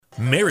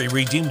Mary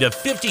redeemed a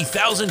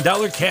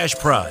 $50,000 cash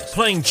prize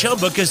playing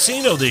Chumba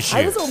Casino this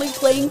year. I was only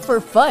playing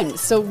for fun,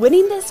 so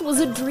winning this was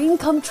a dream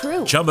come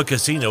true. Chumba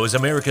Casino is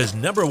America's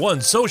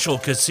 #1 social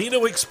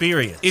casino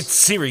experience. It's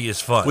serious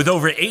fun. With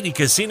over 80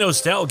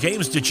 casino-style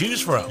games to choose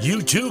from,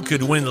 you too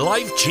could win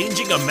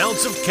life-changing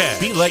amounts of cash.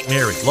 Be like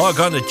Mary. Log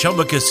on to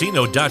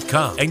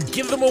ChumbaCasino.com and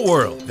give them a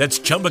whirl. That's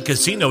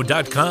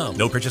ChumbaCasino.com.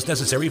 No purchase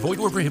necessary. Void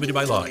where prohibited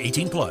by law.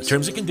 18 plus.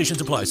 Terms and conditions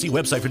apply. See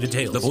website for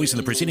details. The voice in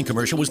the preceding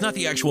commercial was not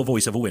the actual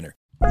voice of a winner.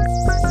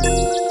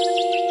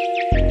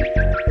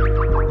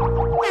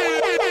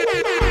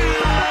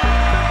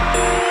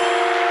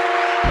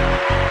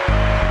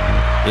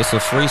 It's a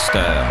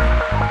freestyle.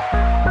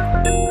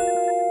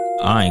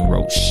 I ain't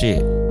wrote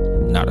shit.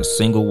 Not a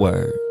single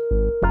word.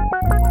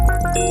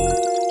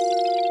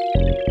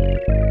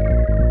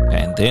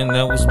 And then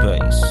there was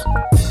bass.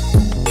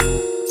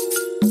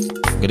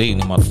 Good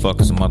evening,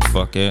 motherfuckers and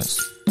motherfuckers.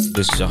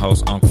 This is your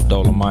host, Uncle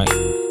Dolomite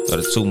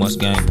of the Too Much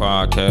Game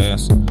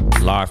Podcast,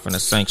 live from the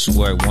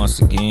sanctuary once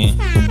again.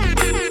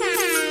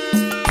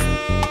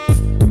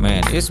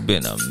 Man, it's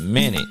been a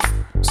minute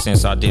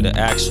since I did an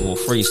actual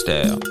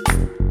freestyle.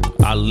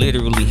 I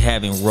literally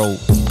haven't wrote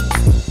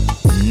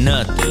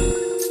nothing.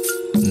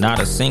 Not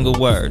a single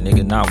word,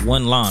 nigga. Not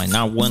one line,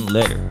 not one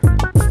letter.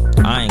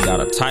 I ain't got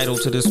a title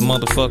to this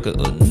motherfucker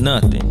or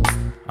nothing.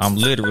 I'm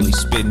literally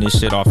spitting this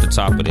shit off the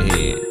top of the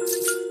head.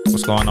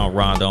 What's going on,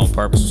 Rondo on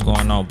Purpose? What's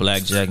going on,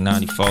 Blackjack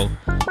 94?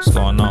 What's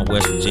going on,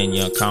 West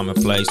Virginia,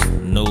 Commonplace,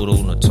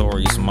 Noodle,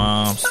 Notorious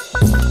Moms?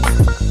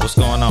 What's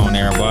going on,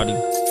 everybody?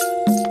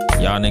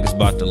 Y'all niggas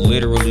about to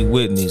literally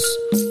witness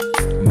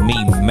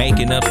me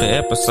making up the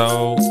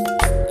episode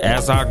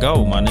as I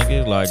go, my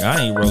nigga. Like,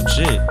 I ain't wrote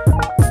shit.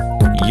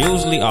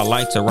 Usually, I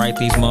like to write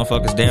these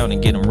motherfuckers down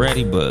and get them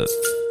ready, but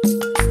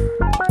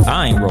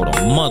I ain't wrote a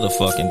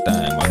motherfucking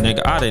thing, my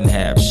nigga. I didn't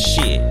have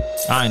shit.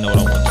 I ain't know what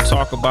I wanted to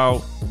talk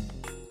about.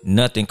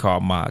 Nothing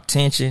caught my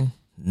attention.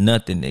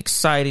 Nothing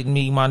excited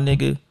me, my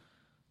nigga.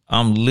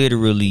 I'm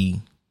literally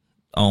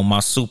on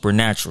my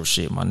supernatural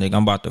shit, my nigga.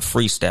 I'm about to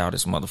freestyle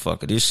this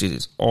motherfucker. This shit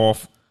is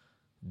off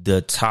the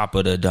top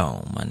of the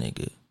dome, my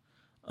nigga.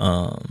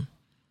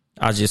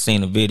 I just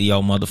seen a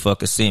video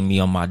motherfucker sent me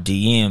on my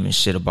DM and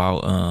shit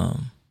about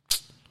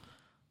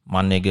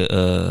my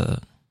nigga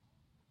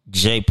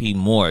JP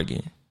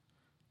Morgan.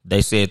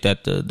 They said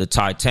that the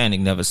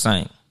Titanic never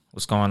sank.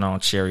 What's going on,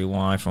 Cherry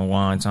Wine from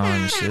Wine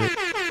Time and shit?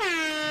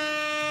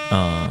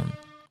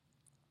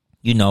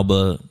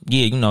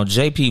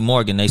 JP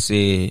Morgan, they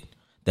said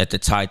that the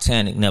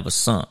Titanic never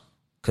sunk.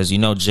 Cause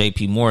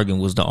JP Morgan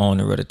was the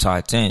owner of the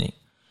Titanic.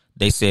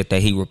 They said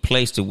that he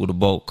replaced it with a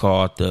boat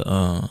called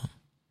the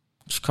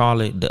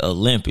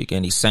Olympic,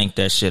 and he sank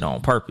that shit on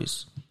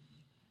purpose.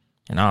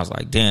 And I was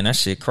like, damn, that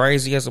shit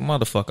crazy as a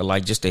motherfucker.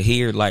 Like, just to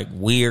hear like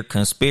weird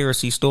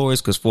conspiracy stories.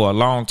 Cause for a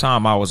long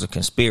time I was a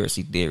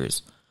conspiracy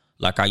theorist.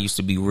 Like, I used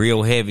to be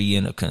real heavy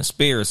into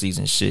conspiracies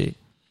and shit.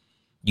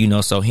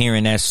 So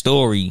hearing that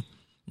story,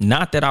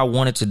 not that I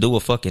wanted to do a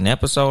fucking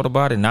episode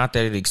about it, not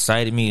that it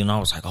excited me, and I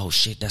was like, oh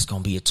shit, that's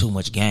gonna be a too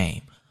much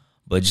game.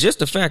 But just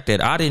the fact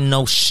that I didn't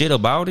know shit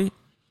about it,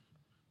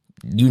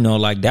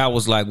 like that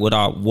was like what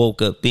I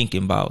woke up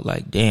thinking about.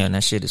 Like, damn,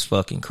 that shit is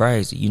fucking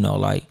crazy.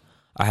 Like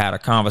I had a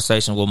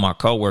conversation with my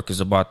coworkers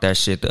about that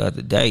shit the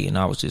other day, and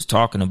I was just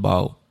talking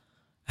about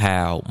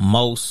how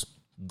most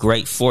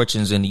great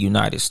fortunes in the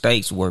United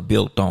States were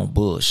built on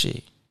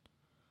bullshit.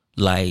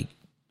 Like,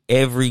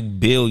 every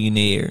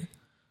billionaire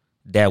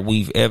that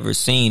we've ever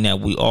seen that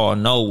we all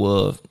know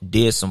of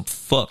did some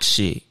fuck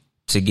shit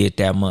to get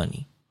that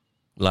money.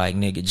 Like,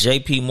 nigga,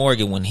 JP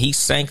Morgan, when he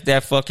sank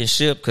that fucking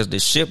ship, because the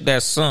ship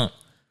that sunk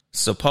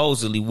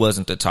supposedly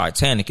wasn't the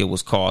Titanic, it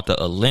was called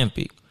the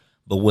Olympic.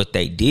 But what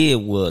they did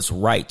was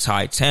write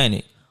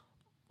Titanic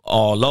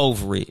all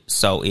over it,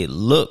 so it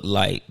looked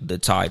like the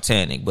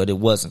Titanic, but it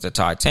wasn't the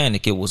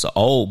Titanic. It was an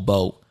old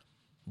boat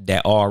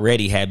that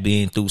already had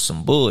been through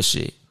some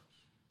bullshit.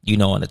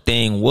 And the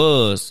thing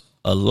was,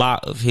 a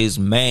lot of his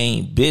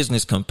main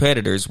business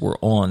competitors were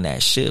on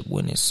that ship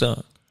when it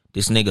sunk.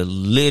 This nigga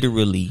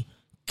literally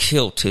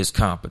killed his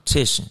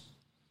competition.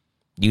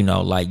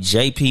 Like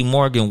JP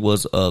Morgan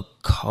was a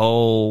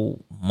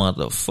cold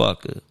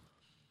motherfucker.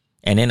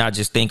 And then I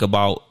just think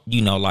about,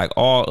 like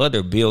all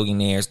other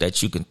billionaires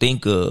that you can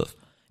think of,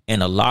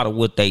 and a lot of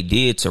what they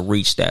did to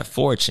reach that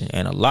fortune.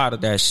 And a lot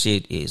of that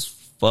shit is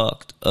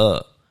fucked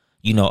up.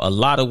 A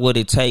lot of what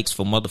it takes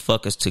for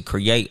motherfuckers to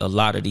create a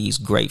lot of these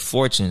great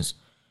fortunes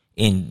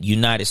in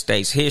United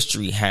States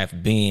history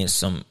have been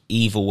some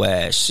evil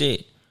ass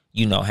shit.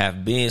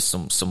 Have been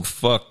some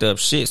fucked up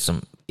shit,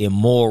 some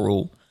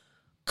immoral,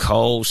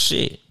 cold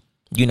shit.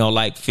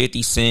 Like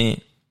 50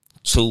 Cent,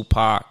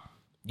 Tupac,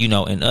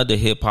 and other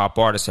hip hop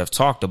artists have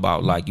talked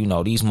about, like,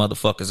 these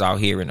motherfuckers out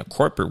here in the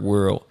corporate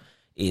world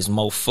is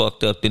more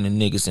fucked up than the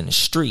niggas in the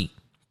street.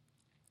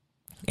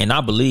 And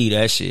I believe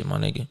that shit, my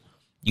nigga.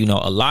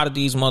 A lot of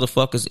these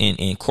motherfuckers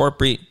in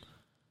corporate,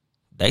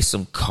 they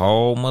some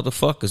cold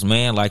motherfuckers,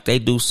 man. Like, they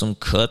do some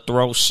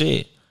cutthroat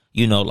shit.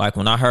 You know, like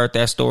when I heard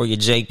that story of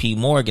JP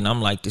Morgan,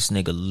 I'm like, this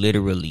nigga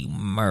literally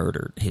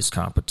murdered his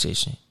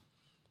competition.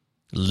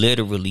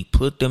 Literally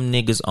put them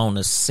niggas on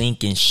a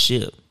sinking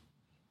ship.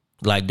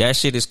 Like, that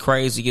shit is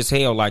crazy as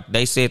hell. Like,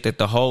 they said that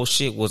the whole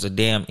shit was a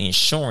damn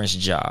insurance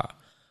job.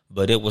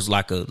 But it was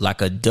like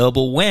a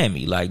double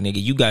whammy. Like,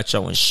 nigga, you got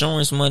your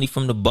insurance money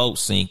from the boat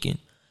sinking,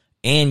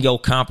 and your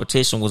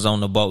competition was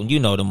on the boat. And you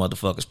know the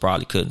motherfuckers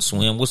probably couldn't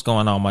swim. What's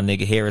going on, my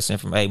nigga Harrison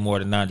from 8 More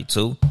Than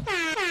 92?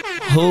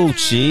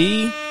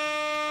 Hoochie.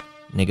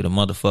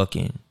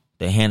 Nigga,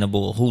 the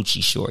Hannibal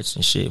Hoochie shorts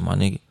and shit, my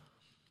nigga.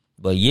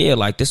 But yeah,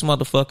 like, this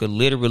motherfucker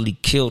literally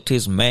killed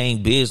his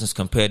main business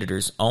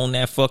competitors on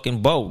that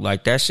fucking boat.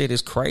 Like, that shit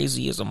is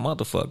crazy as a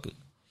motherfucker.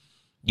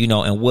 You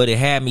know, and what it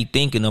had me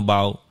thinking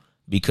about,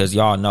 because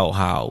y'all know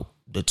how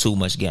the Too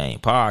Much Game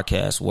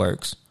podcast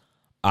works.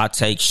 I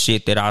take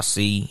shit that I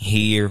see,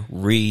 hear,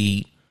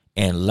 read,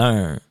 and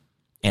learn,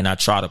 and I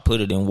try to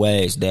put it in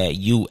ways that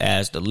you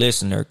as the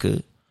listener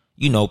could,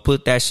 you know,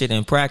 put that shit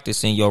in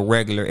practice in your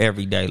regular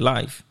everyday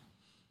life.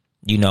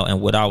 You know,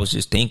 and what I was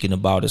just thinking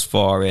about as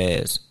far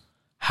as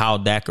how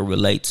that could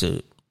relate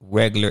to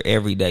regular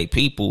everyday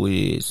people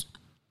is,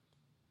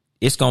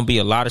 it's going to be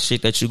a lot of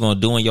shit that you're going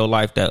to do in your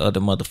life that other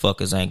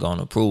motherfuckers ain't going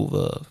to approve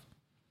of.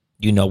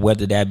 You know,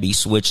 whether that be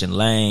switching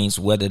lanes,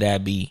 whether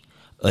that be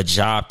a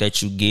job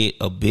that you get,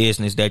 a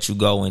business that you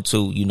go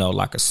into, you know,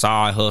 like a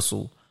side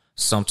hustle,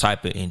 some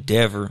type of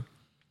endeavor.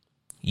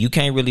 You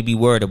can't really be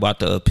worried about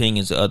the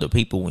opinions of other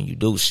people when you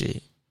do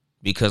shit.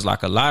 Because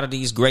like a lot of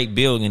these great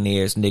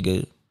billionaires,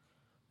 nigga,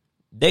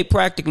 they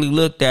practically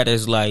looked at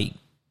as like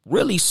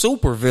really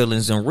super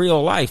villains in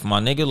real life, my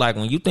nigga. Like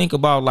when you think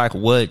about like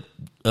what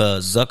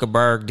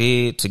Zuckerberg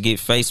did to get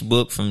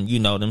Facebook from, you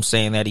know, them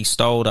saying that he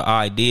stole the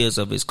ideas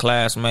of his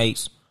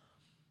classmates.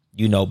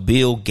 You know,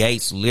 Bill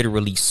Gates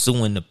literally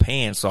suing the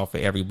pants off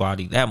of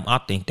everybody. I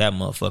think that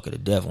motherfucker the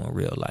devil in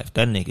real life.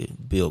 That nigga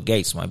Bill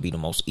Gates might be the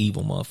most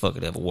evil motherfucker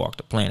that ever walked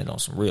the planet on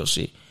some real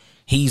shit.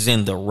 He's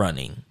in the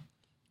running.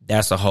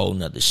 That's a whole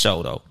nother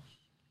show though.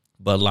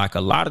 But like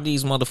a lot of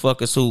these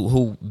motherfuckers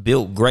who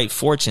built great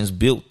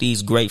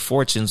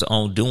fortunes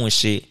on doing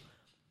shit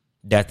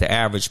that the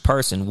average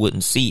person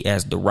wouldn't see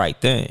as the right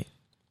thing.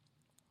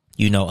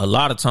 You know, a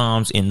lot of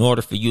times in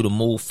order for you to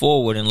move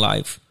forward in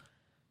life,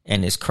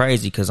 and it's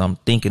crazy because I'm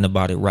thinking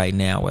about it right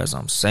now as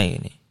I'm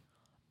saying it.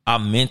 I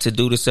meant to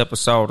do this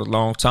episode a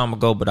long time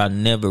ago, but I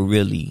never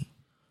really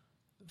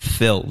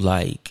felt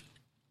like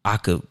I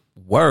could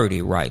word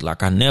it right.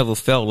 Like I never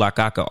felt like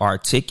I could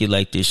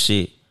articulate this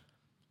shit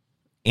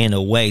in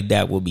a way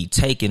that would be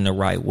taken the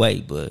right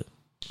way. But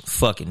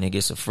fuck it, nigga.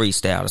 It's a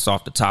freestyle. It's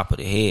off the top of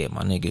the head,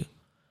 my nigga.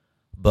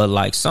 But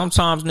like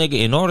sometimes, nigga,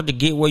 in order to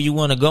get where you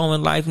want to go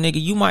in life,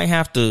 nigga, you might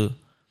have to,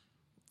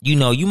 you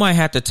know, you might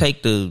have to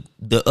take the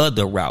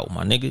other route,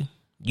 my nigga.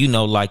 You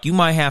know, like you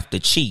might have to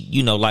cheat.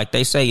 You know, like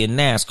they say in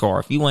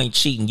NASCAR, if you ain't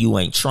cheating, you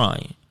ain't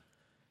trying.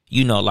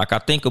 You know, like I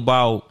think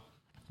about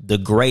the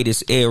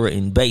greatest era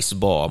in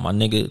baseball, my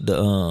nigga,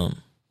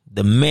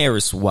 the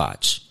Maris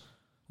watch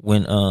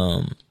when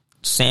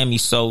Sammy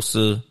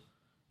Sosa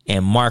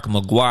and Mark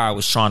McGwire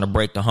was trying to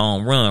break the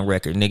home run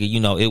record, nigga.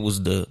 You know, it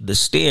was the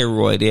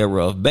steroid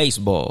era of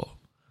baseball.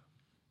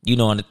 You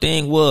know, and the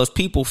thing was,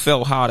 people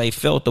felt how they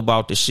felt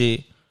about the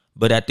shit.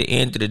 But at the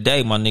end of the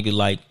day, my nigga,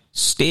 like,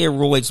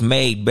 steroids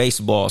made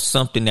baseball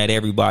something that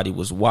everybody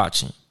was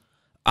watching.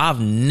 I've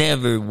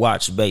never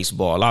watched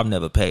baseball. I've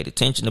never paid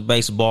attention to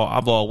baseball.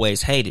 I've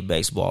always hated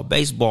baseball.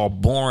 Baseball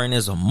boring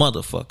as a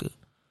motherfucker.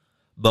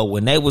 But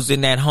when they was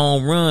in that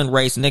home run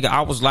race, nigga,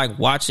 I was like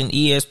watching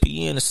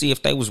ESPN to see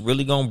if they was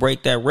really going to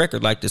break that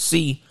record. Like to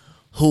see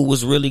who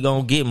was really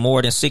going to get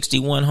more than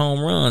 61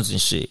 home runs and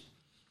shit.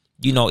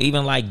 You know,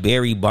 even like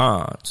Barry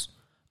Bonds,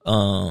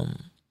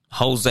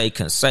 Jose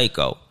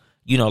Canseco.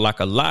 You know, like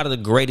a lot of the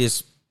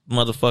greatest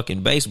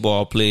motherfucking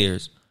baseball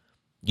players,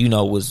 you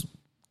know, was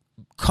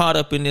caught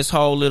up in this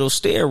whole little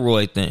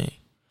steroid thing.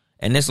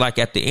 And it's like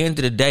at the end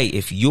of the day,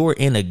 if you're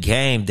in a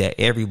game that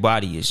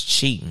everybody is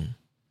cheating,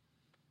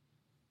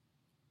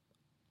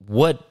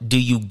 what do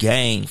you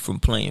gain from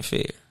playing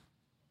fair?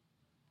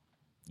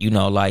 You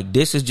know, like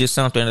this is just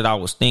something that I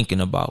was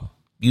thinking about.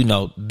 You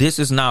know, this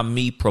is not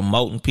me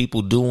promoting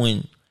people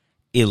doing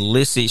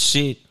illicit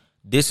shit.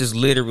 This is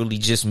literally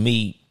just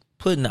me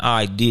putting the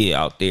idea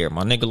out there,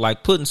 my nigga,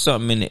 like putting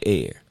something in the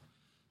air.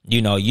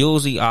 You know,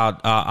 usually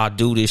I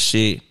do this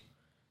shit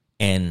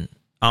and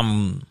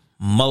I'm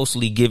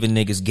mostly giving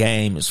niggas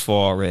game as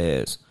far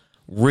as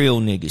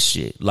real nigga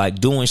shit, like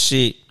doing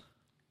shit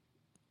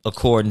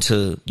according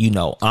to, you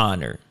know,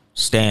 honor,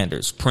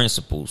 standards,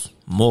 principles,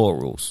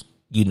 morals,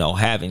 you know,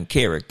 having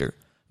character,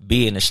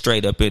 being a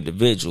straight up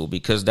individual,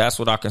 because that's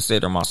what I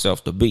consider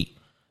myself to be.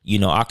 You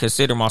know, I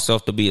consider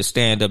myself to be a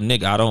stand up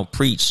nigga. I don't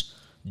preach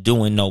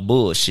doing no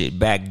bullshit,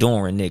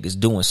 backdooring niggas,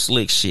 doing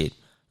slick shit,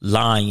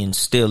 lying,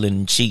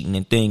 stealing, cheating,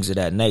 and things of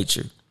that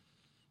nature.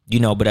 You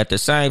know, but at the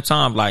same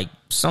time, like,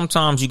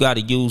 sometimes you got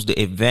to use the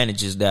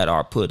advantages that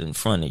are put in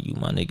front of you,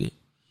 my nigga.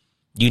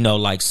 You know,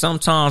 like,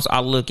 sometimes I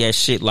look at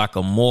shit like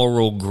a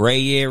moral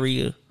gray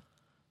area,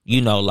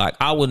 You know, like,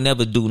 I would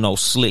never do no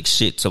slick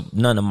shit to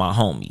none of my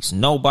homies.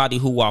 Nobody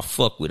who I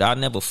fuck with. I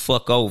never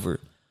fuck over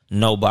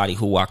nobody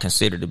who I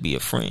consider to be a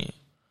friend.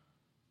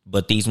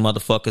 But these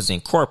motherfuckers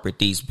in corporate,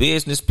 these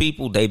business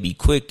people, they be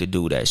quick to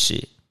do that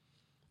shit.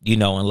 You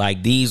know, and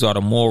like, these are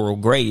the moral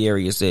gray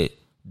areas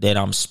that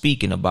I'm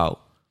speaking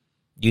about.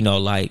 You know,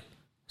 like,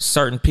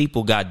 certain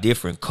people got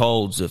different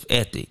codes of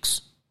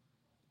ethics.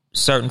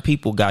 Certain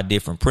people got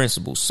different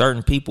principles.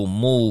 Certain people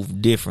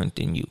move different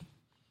than you.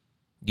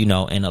 You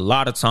know, and a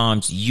lot of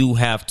times you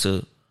have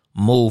to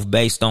move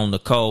based on the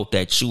code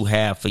that you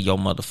have for your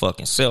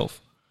motherfucking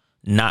self,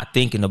 not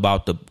thinking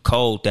about the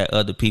code that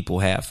other people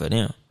have for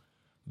them.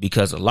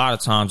 Because a lot of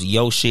times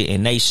your shit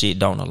and they shit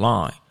don't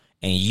align,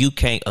 and you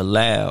can't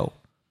allow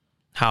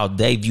how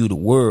they view the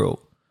world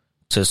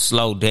to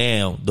slow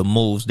down the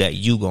moves that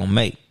you gonna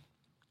make.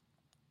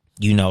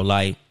 You know,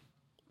 like,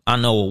 I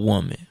know a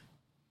woman,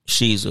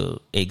 she's a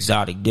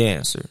exotic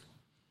dancer.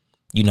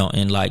 You know,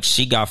 and like,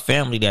 she got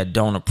family that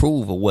don't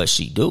approve of what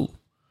she do.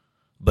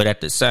 But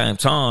at the same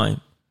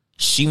time,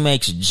 she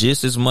makes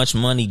just as much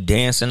money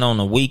dancing on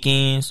the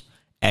weekends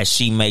as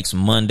she makes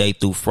Monday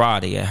through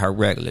Friday at her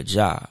regular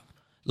job.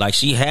 Like,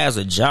 she has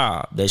a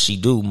job that she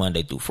do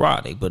Monday through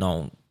Friday, but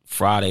on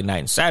Friday night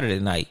and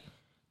Saturday night,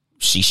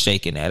 she's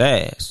shaking that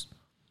ass.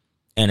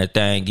 And the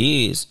thing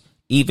is,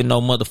 even though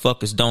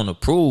motherfuckers don't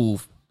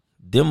approve,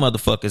 them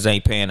motherfuckers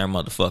ain't paying their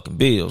motherfucking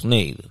bills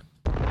neither.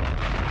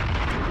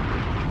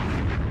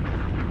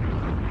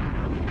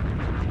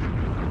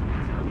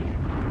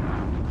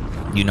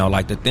 You know,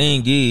 like, the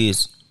thing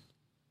is,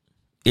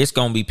 it's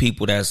going to be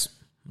people that's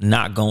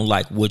not going to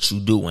like what you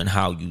do and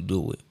how you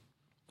do it.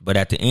 But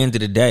at the end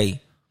of the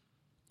day,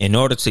 in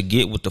order to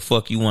get what the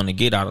fuck you want to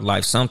get out of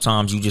life,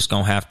 sometimes you just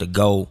going to have to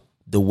go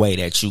the way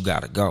that you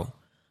got to go.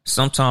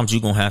 Sometimes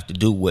you're going to have to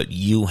do what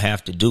you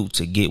have to do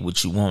to get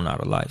what you want out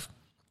of life,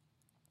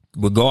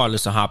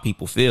 regardless of how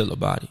people feel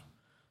about it.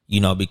 You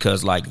know,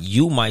 because like,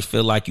 you might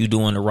feel like you're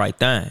doing the right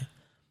thing,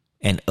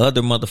 and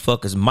other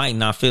motherfuckers might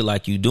not feel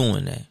like you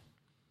doing that.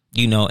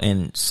 You know,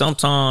 and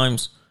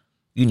sometimes,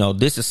 you know,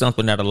 this is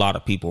something that a lot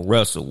of people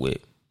wrestle with,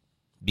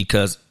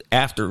 because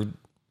after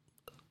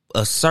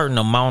a certain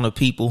amount of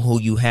people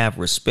who you have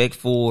respect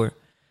for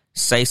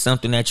say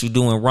something that you're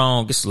doing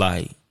wrong, it's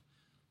like,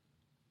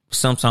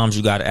 sometimes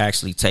you got to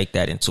actually take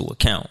that into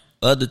account.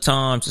 Other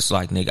times it's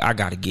like, nigga, I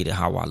got to get it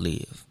how I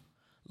live.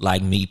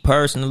 Like, me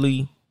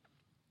personally,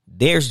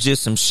 there's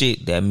just some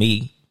shit that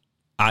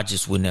I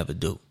just would never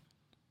do.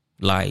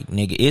 Like,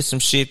 nigga, it's some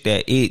shit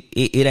that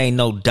it ain't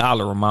no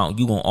dollar amount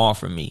you gonna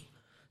offer me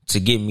to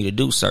get me to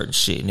do certain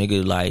shit,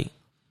 nigga. Like,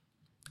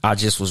 I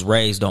just was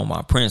raised on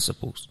my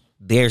principles.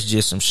 There's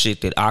just some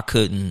shit that I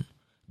couldn't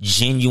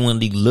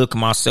genuinely look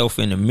myself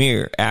in the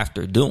mirror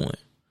after doing.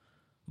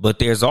 But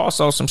there's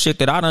also some shit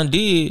that I done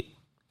did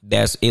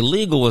that's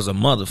illegal as a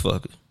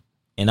motherfucker,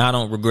 and I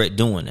don't regret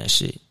doing that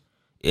shit.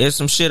 There's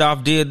some shit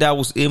I've did that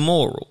was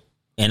immoral,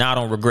 and I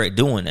don't regret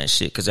doing that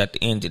shit, because at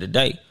the end of the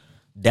day,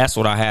 that's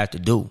what I had to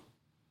do.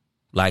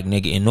 Like,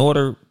 nigga, in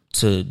order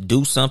to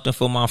do something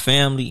for my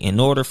family, in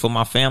order for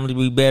my family to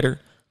be better,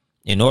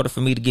 in order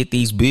for me to get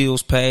these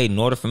bills paid, in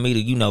order for me to,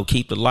 you know,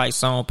 keep the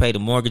lights on, pay the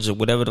mortgage, or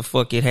whatever the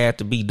fuck it had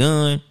to be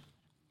done,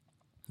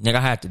 nigga, I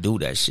had to do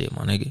that shit,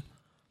 my nigga.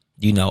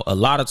 You know, a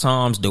lot of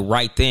times the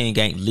right thing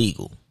ain't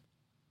legal.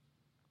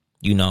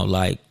 You know,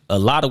 like, a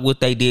lot of what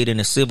they did in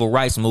the civil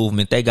rights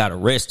movement, they got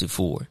arrested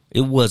for.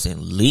 It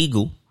wasn't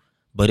legal,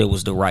 but it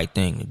was the right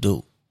thing to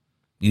do.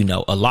 You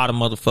know, a lot of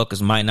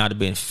motherfuckers might not have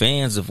been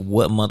fans of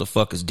what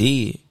motherfuckers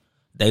did.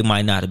 They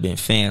might not have been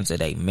fans of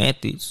their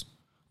methods.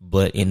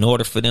 But in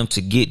order for them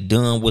to get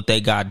done what they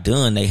got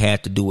done, they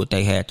had to do what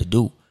they had to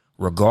do,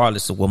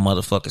 regardless of what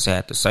motherfuckers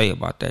had to say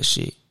about that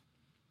shit.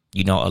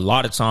 You know, a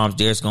lot of times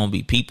there's going to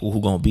be people who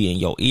going to be in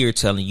your ear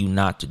telling you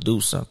not to do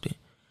something.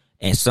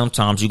 And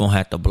sometimes you're going to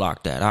have to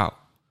block that out.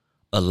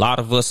 A lot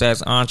of us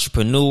as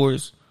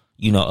entrepreneurs,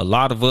 you know, a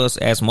lot of us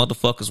as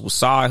motherfuckers with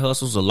side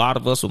hustles, a lot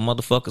of us with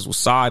motherfuckers with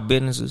side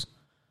businesses,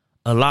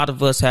 a lot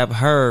of us have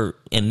heard,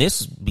 and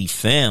this be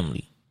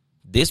family,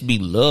 this be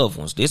loved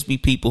ones, this be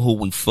people who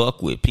we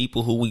fuck with,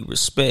 people who we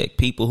respect,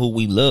 people who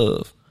we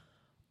love.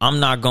 I'm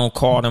not going to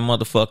call them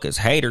motherfuckers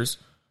haters,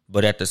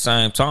 but at the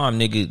same time,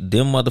 nigga,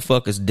 them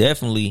motherfuckers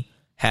definitely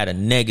had a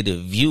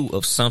negative view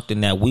of something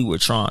that we were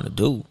trying to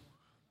do.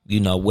 You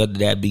know, whether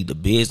that be the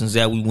business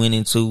that we went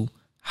into,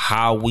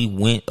 how we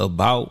went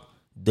about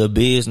the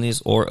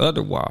business, or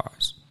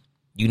otherwise.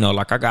 You know,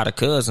 like, I got a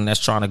cousin that's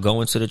trying to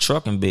go into the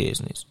trucking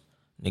business.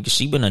 Nigga,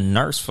 she been a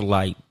nurse for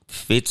like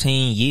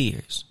 15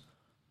 years.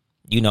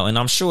 You know, and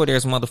I'm sure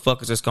there's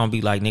motherfuckers that's gonna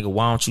be like, nigga,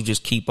 why don't you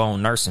just keep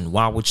on nursing?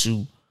 Why would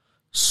you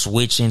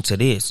switch into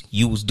this?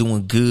 You was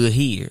doing good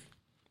here.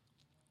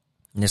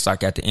 And it's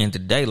like, at the end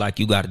of the day, like,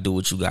 you got to do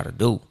what you got to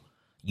do.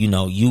 You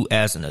know, you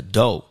as an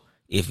adult,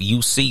 if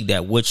you see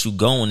that what you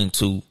going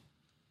into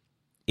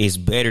is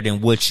better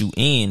than what you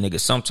in, nigga,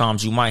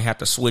 sometimes you might have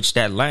to switch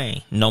that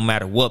lane, no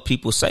matter what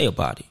people say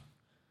about it.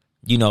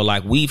 You know,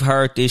 like, we've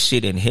heard this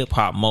shit in hip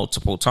hop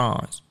multiple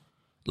times.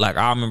 Like,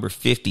 I remember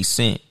 50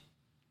 Cent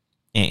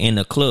in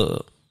the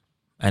club,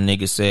 A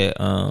nigga said,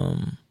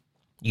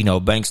 you know,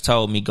 Banks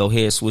told me go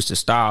ahead, switch the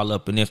style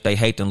up, and if they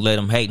hate them, let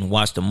them hate and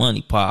watch the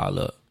money pile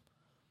up.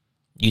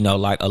 You know,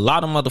 like a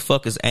lot of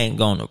motherfuckers ain't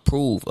gonna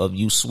approve of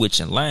you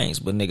switching lanes,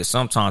 but nigga,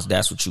 sometimes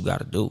that's what you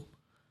gotta do.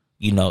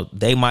 You know,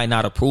 they might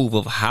not approve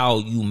of how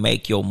you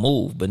make your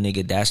move, but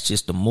nigga, that's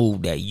just the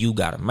move that you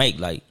gotta make.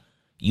 Like,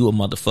 you a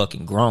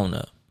motherfucking grown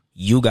up.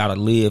 You gotta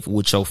live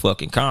with your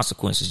fucking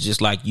consequences,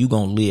 just like you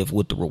gonna live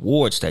with the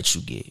rewards that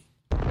you get.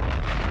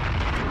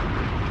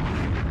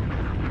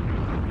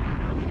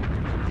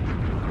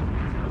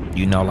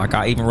 You know, like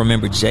I even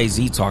remember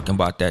Jay-Z talking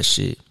about that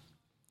shit.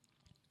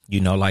 You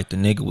know, like the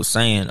nigga was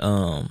saying,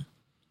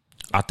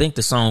 I think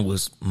the song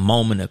was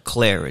Moment of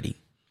Clarity.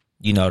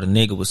 You know, the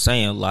nigga was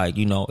saying, like,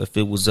 you know, if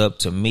it was up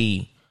to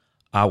me,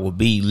 I would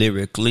be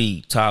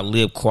lyrically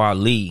Talib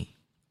Kweli.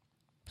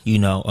 You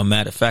know, a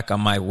matter of fact, I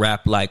might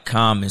rap like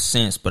Common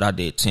Sense, but I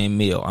did 10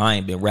 mil. I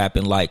ain't been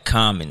rapping like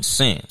Common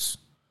Sense.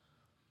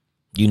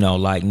 You know,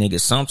 like,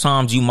 nigga,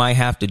 sometimes you might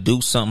have to do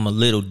something a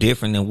little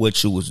different than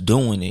what you was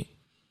doing it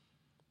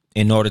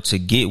in order to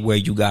get where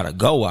you gotta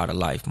go out of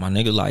life, my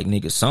nigga. Like,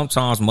 nigga,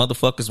 sometimes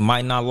motherfuckers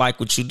might not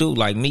like what you do.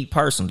 Like me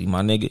personally,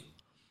 my nigga.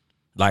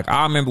 Like,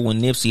 I remember when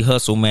Nipsey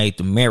Hussle made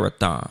the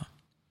Marathon.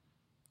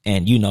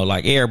 And, you know,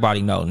 like,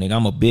 everybody know, nigga,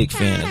 I'm a big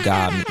fan of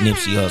God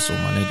Nipsey Hussle,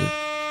 my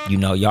nigga. You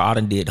know, y'all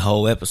done did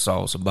whole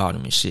episodes about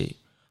him and shit.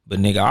 But,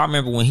 nigga, I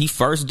remember when he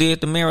first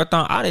did the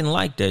Marathon, I didn't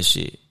like that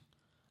shit.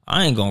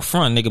 I ain't gonna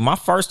front, nigga. My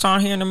first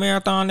time hearing the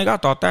Marathon, nigga, I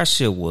thought that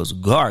shit was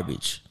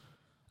garbage.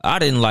 I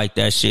didn't like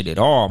that shit at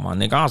all, my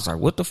nigga. I was like,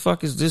 what the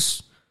fuck is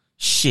this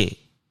shit?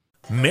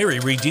 Mary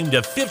redeemed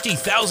a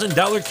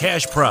 $50,000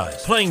 cash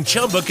prize playing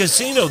Chumba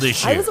Casino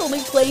this year. I was only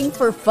playing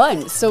for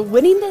fun, so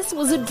winning this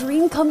was a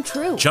dream come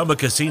true. Chumba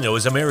Casino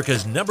is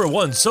America's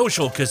 #1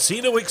 social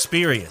casino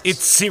experience.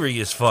 It's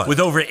serious fun. With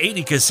over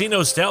 80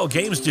 casino-style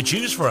games to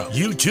choose from,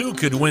 you too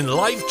could win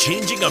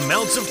life-changing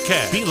amounts of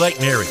cash. Be like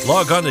Mary.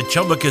 Log on to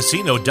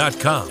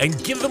ChumbaCasino.com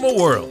and give them a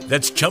whirl.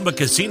 That's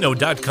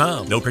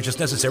ChumbaCasino.com. No purchase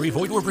necessary.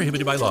 Void or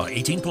prohibited by law.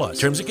 18+.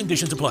 Terms and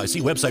conditions apply.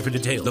 See website for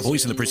details. The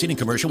voice in the preceding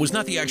commercial was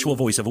not the actual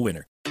voice of a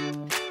winner.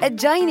 At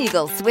Giant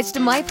Eagle, switch to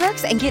My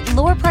Perks and get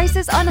lower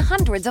prices on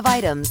hundreds of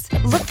items.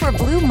 Look for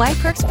blue My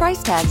Perks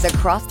price tags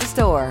across the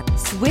store.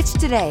 Switch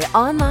today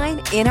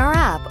online, in our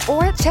app,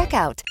 or at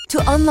checkout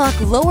to unlock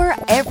lower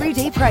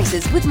everyday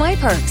prices with My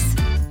Perks.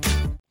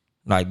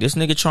 Like, this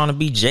nigga trying to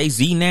be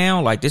Jay-Z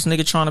now? Like, this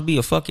nigga trying to be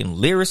a fucking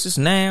lyricist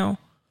now?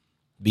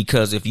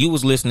 Because if you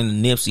was listening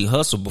to Nipsey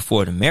Hussle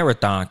before the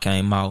Marathon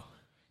came out,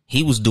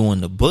 he was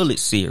doing the Bullet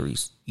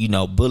series. You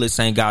know, Bullets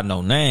Ain't Got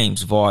No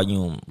Names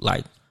volume,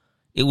 like,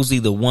 it was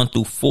either 1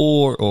 through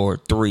 4 or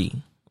 3.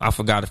 I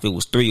forgot if it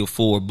was 3 or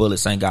 4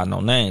 Bullets Ain't Got No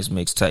Names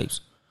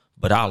mixtapes.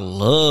 But I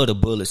love the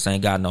Bullets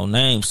Ain't Got No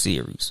Names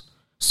series.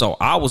 So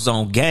I was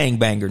on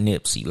Gangbanger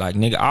Nipsey. Like,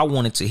 nigga, I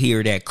wanted to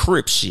hear that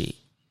Crip shit.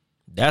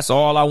 That's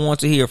all I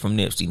wanted to hear from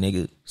Nipsey,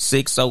 nigga.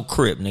 6-0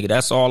 Crip, nigga.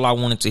 That's all I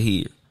wanted to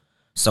hear.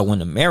 So when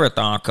the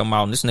Marathon come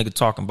out and this nigga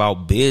talking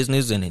about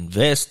business and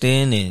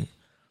investing and,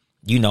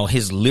 you know,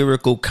 his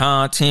lyrical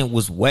content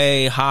was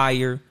way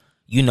higher.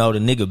 You know, the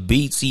nigga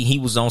beats, he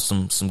was on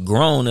some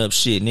grown up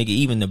shit, nigga.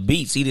 Even the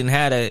beats, he didn't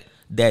have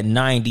that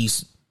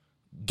 90s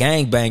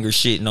gangbanger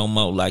shit no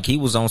more. Like, he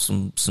was on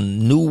some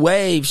new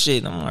wave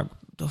shit. I'm like,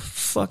 what the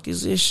fuck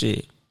is this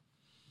shit?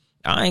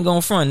 I ain't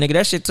gonna front, nigga.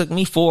 That shit took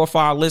me 4 or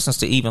 5 listens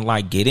to even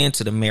like get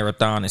into the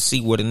Marathon and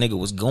see where the nigga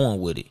was going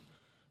with it.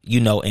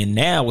 You know, and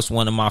now it's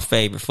one of my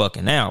favorite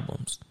fucking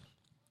albums.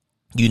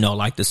 You know,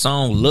 like the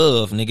song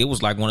Love, nigga, it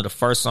was like one of the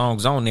first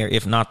songs on there,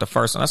 if not the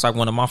first. That's like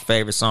one of my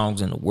favorite songs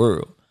in the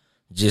world.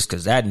 Just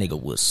because that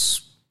nigga was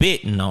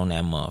spitting on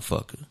that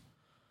motherfucker.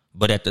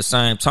 But at the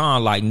same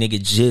time, like, nigga,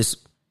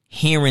 just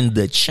hearing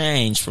the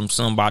change from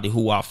somebody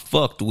who I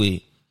fucked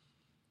with,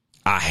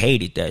 I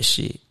hated that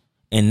shit.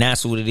 And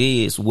that's what it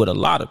is with a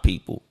lot of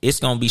people. It's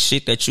going to be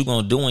shit that you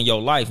going to do in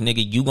your life,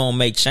 nigga. You going to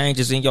make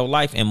changes in your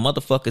life and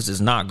motherfuckers is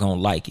not going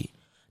to like it.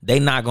 They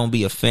not going to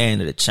be a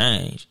fan of the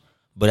change.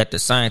 But at the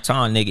same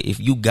time, nigga,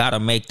 if you got to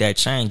make that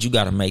change, you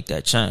got to make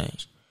that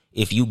change.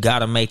 If you got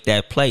to make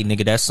that play,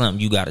 nigga, that's something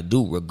you got to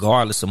do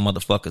regardless of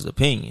motherfuckers'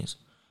 opinions.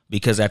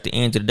 Because at the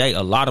end of the day,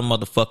 a lot of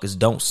motherfuckers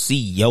don't see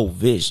your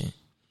vision.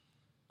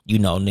 You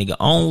know, nigga,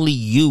 only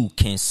you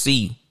can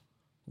see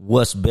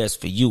what's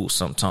best for you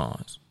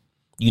sometimes.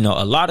 You know,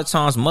 a lot of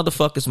times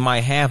motherfuckers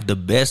might have the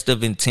best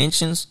of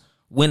intentions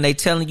when they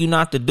telling you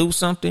not to do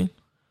something.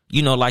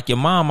 You know, like your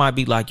mom might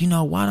be like, you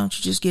know, why don't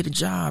you just get a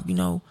job? You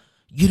know,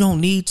 you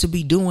don't need to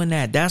be doing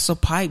that. That's a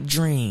pipe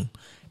dream.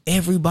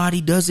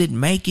 Everybody doesn't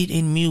make it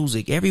in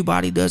music.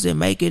 Everybody doesn't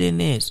make it in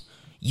this.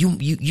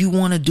 You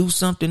want to do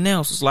something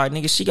else. It's like,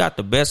 nigga, she got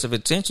the best of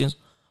intentions.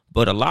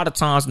 But a lot of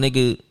times,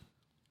 nigga,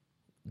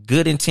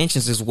 good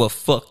intentions is what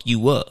fuck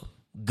you up.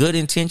 Good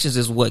intentions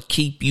is what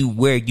keep you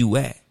where you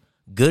at.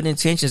 Good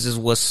intentions is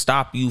what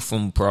stop you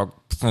from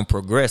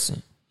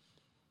progressing.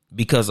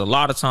 Because a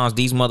lot of times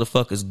these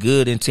motherfuckers'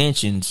 good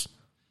intentions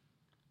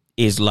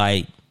is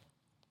like,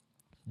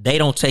 they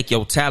don't take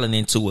your talent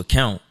into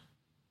account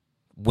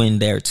when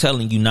they're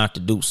telling you not to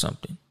do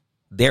something.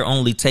 they're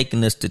only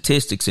taking the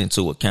statistics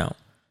into account.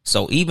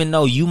 So even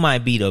though you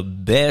might be the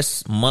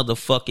best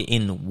motherfucker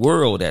in the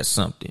world at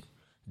something,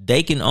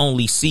 they can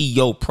only see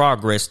your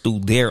progress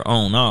through their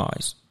own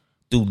eyes,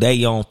 through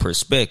their own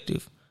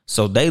perspective.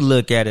 So they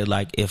look at it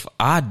like, if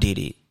I did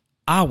it,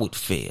 I would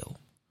fail.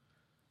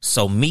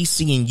 So me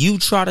seeing you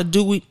try to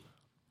do it,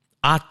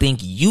 I think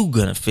you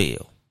gonna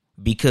fail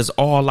because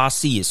all I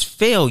see is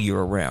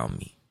failure around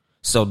me.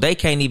 So they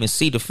can't even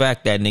see the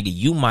fact that, nigga,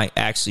 you might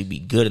actually be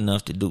good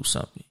enough to do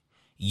something.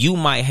 You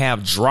might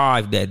have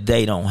drive that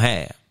they don't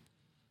have.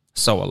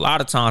 So a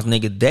lot of times,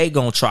 nigga, they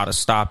gonna try to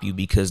stop you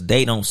because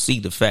they don't see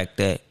the fact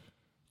that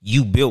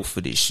you built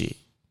for this shit.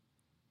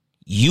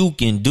 You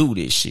can do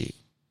this shit.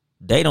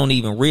 They don't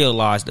even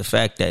realize the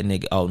fact that,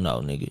 nigga, oh no,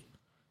 nigga,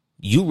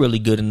 you really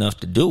good enough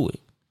to do it.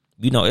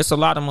 You know, it's a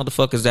lot of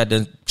motherfuckers that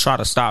done try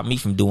to stop me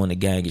from doing the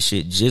gang of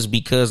shit just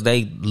because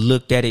they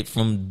looked at it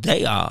from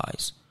their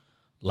eyes.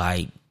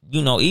 Like,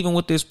 you know, even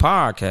with this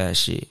podcast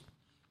shit,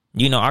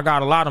 you know, I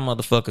got a lot of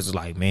motherfuckers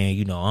like, man,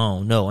 you know, I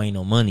don't know, ain't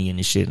no money in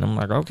this shit. And I'm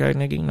like, okay,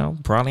 nigga, you know,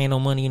 probably ain't no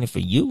money in it for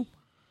you.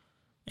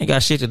 Ain't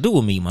got shit to do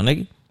with me, my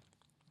nigga.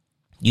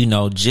 You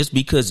know, just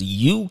because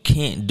you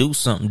can't do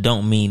something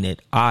don't mean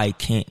that I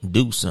can't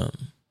do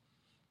something.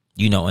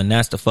 You know, and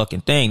that's the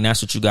fucking thing.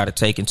 That's what you got to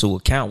take into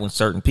account when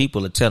certain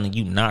people are telling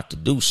you not to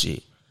do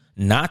shit.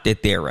 Not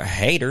that they're a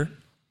hater,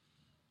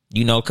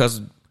 you know, because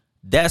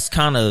that's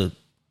kind of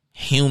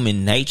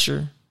human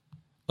nature.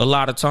 A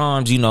lot of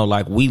times, you know,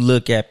 like we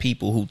look at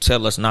people who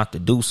tell us not to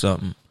do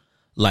something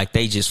like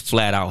they just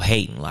flat out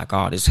hating, like,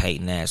 oh, this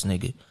hating ass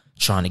nigga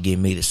trying to get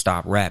me to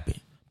stop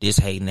rapping. This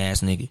hating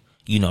ass nigga,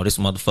 you know, this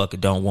motherfucker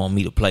don't want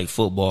me to play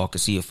football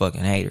because he a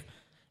fucking hater.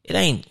 It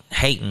ain't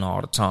hating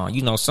all the time.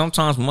 You know,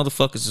 sometimes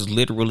motherfuckers is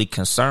literally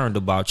concerned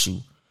about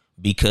you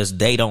because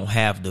they don't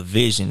have the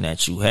vision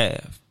that you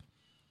have.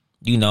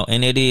 You know,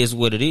 and it is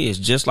what it is.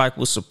 Just like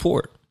with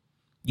support.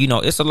 You know,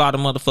 it's a lot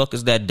of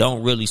motherfuckers that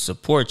don't really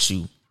support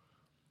you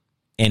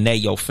and they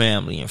your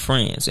family and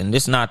friends. And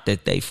it's not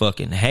that they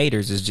fucking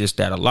haters. It's just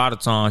that a lot of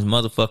times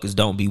motherfuckers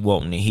don't be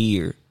wanting to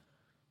hear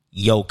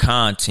your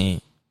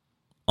content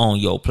on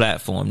your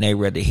platform. They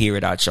rather hear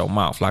it out your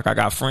mouth. Like I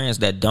got friends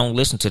that don't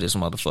listen to this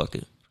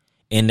motherfucker.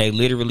 And they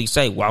literally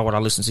say, why would I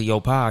listen to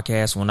your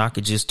podcast when I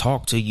could just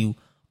talk to you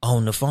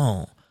on the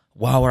phone?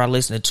 Why would I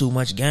listen to too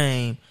much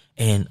game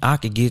and I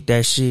could get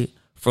that shit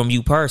from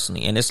you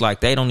personally? And it's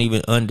like they don't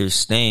even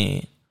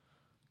understand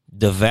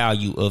the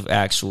value of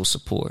actual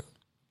support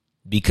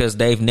because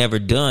they've never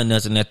done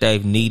nothing that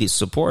they've needed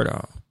support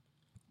on.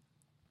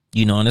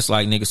 You know, and it's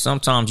like, nigga,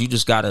 sometimes you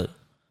just gotta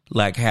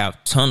like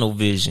have tunnel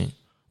vision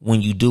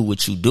when you do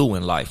what you do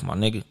in life, my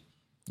nigga.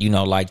 You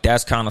know, like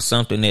that's kind of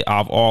something that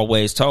I've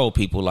always told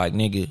people, like,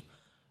 nigga,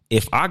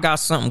 if I got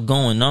something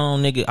going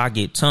on, nigga, I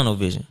get tunnel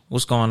vision.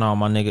 What's going on,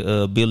 my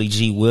nigga? Billy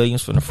G.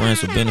 Williams from the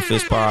Friends with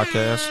Benefits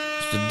podcast.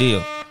 It's the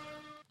deal.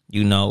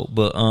 You know,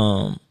 but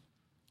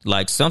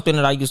like something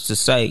that I used to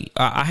say,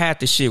 I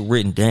had this shit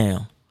written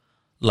down.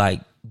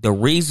 Like the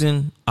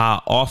reason I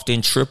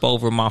often trip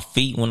over my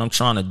feet when I'm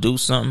trying to do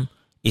something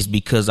is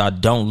because I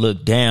don't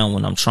look down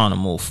when I'm trying to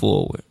move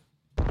forward.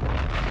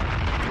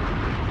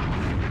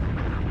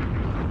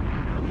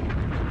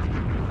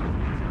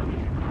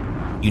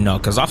 You know,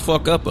 because I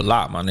fuck up a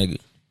lot, my nigga.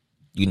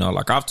 You know,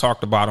 like I've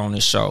talked about on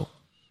this show.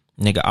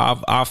 Nigga,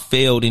 I've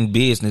failed in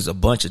business a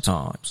bunch of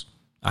times.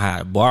 I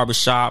had a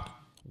barbershop,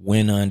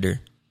 went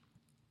under.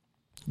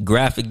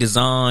 Graphic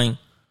design,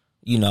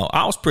 you know,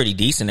 I was pretty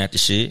decent at the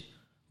shit.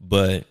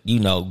 But,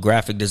 you know,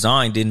 graphic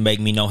design didn't make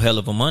me no hell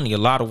of a money. A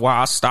lot of why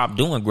I stopped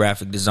doing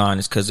graphic design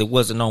is because there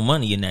wasn't no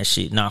money in that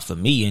shit. Not for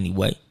me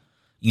anyway.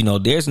 You know,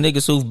 there's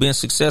niggas who've been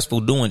successful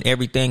doing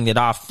everything that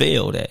I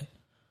failed at.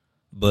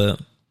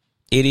 But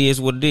it is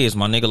what it is,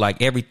 my nigga.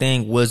 Like,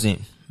 everything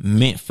wasn't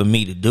meant for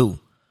me to do.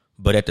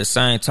 But at the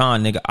same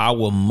time, nigga, I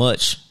will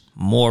much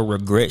more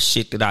regret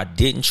shit that I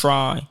didn't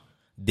try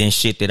than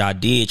shit that I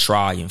did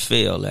try and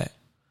fail at.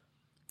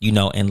 You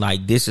know, and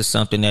like this is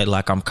something that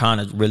like I'm kind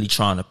of really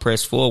trying to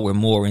press forward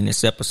more in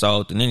this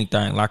episode than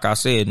anything. Like I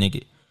said,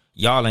 nigga,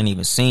 y'all ain't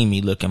even seen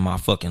me look at my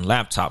fucking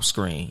laptop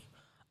screen.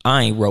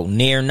 I ain't wrote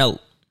near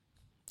note.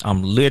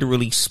 I'm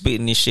literally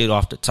spitting this shit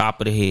off the top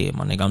of the head,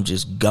 my nigga. I'm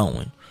just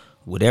going.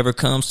 Whatever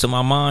comes to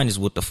my mind is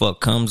what the fuck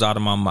comes out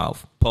of my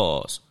mouth.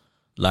 Pause.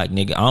 Like,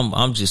 nigga,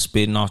 I'm just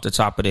spitting off the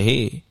top of the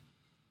head.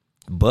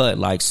 But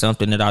like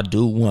something that I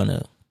do want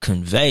to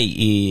convey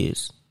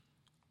is,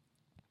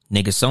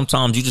 nigga,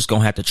 sometimes you just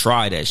gonna have to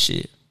try that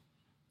shit.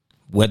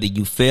 Whether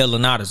you fail or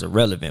not is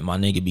irrelevant, my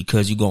nigga,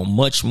 because you gonna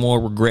much more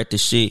regret the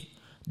shit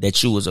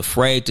that you was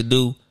afraid to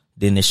do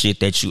than the shit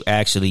that you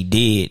actually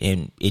did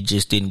and it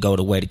just didn't go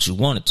the way that you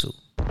wanted to.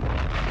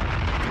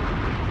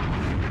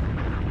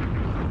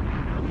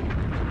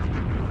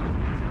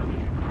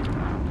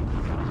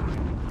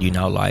 You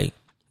know, like,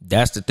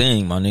 that's the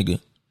thing, my nigga.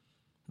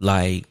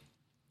 Like,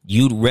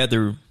 you'd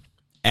rather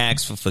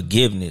ask for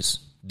forgiveness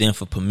than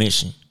for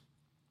permission.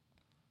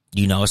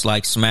 You know, it's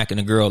like smacking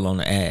a girl on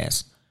the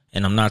ass.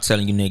 And I'm not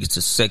telling you niggas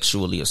to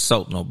sexually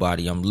assault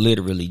nobody. I'm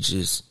literally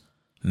just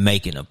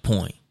making a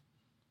point.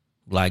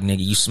 Like,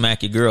 nigga, you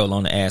smack your girl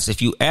on the ass.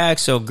 If you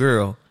ask your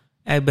girl,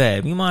 hey,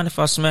 babe, you mind if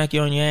I smack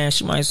you on your ass?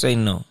 She might say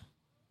no.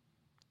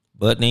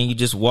 But then you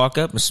just walk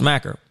up and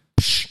smack her.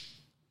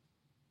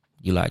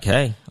 You like,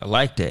 hey, I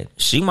like that.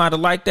 She might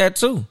have liked that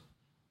too.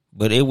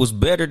 But it was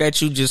better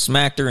that you just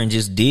smacked her and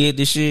just did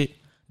the shit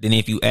than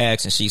if you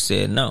asked and she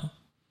said no.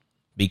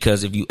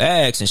 Because if you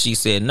asked and she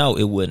said no,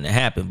 it wouldn't have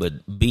happened.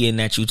 But being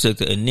that you took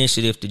the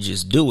initiative to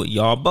just do it,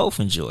 y'all both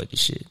enjoyed the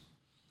shit.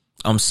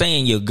 I'm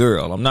saying your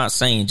girl. I'm not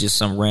saying just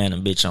some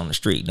random bitch on the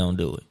street. Don't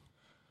do it.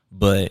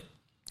 But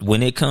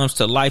when it comes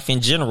to life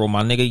in general,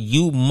 my nigga,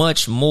 you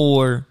much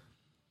more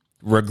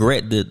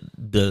regret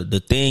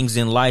the things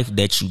in life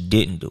that you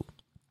didn't do.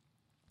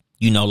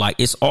 You know, like,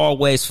 it's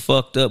always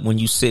fucked up when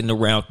you sitting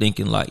around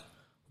thinking like,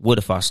 what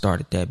if I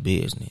started that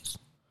business?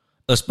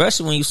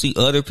 Especially when you see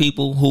other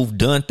people who've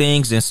done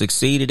things and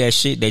succeeded at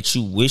shit that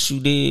you wish you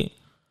did.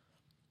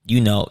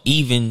 You know,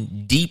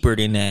 even deeper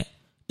than that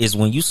is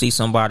when you see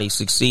somebody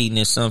succeeding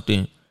in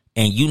something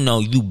and you know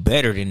you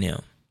better than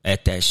them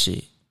at that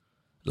shit.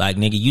 Like,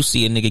 nigga, you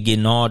see a nigga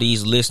getting all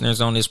these listeners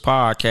on this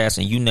podcast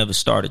and you never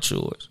started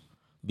yours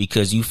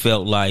because you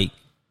felt like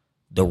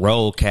the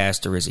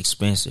Rodecaster is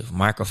expensive.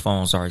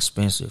 Microphones are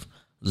expensive.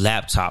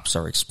 Laptops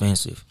are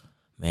expensive.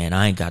 Man,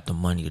 I ain't got the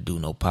money to do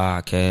no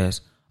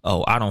podcast.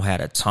 Oh, I don't have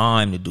the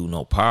time to do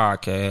no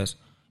podcast.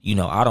 You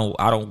know, I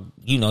don't,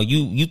 you know,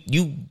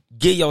 you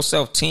give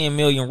yourself 10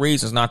 million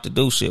reasons not to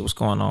do shit. What's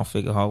going on,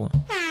 figure hoeing?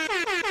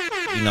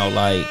 You know,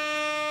 like,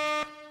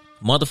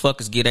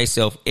 motherfuckers give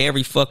themselves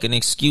every fucking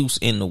excuse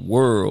in the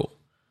world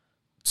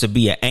to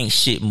be an ain't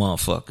shit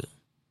motherfucker.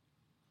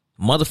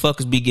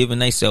 Motherfuckers be giving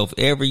themselves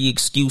every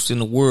excuse in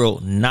the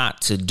world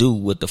not to do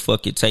what the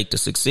fuck it take to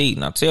succeed.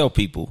 And I tell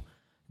people,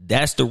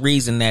 that's the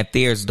reason that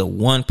there's the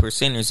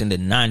 1%ers and the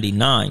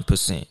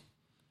 99%.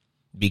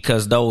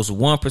 Because those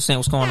 1%,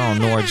 what's going on,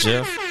 Nora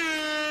Jeff?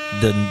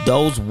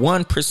 Those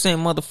 1%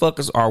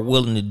 motherfuckers are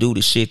willing to do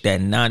the shit that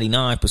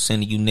 99%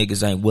 of you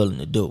niggas ain't willing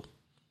to do.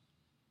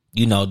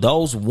 You know,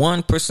 those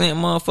 1%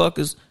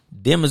 motherfuckers,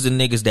 them is the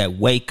niggas that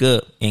wake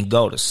up and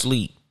go to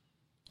sleep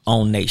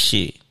on they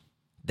shit.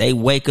 They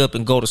wake up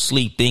and go to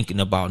sleep thinking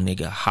about,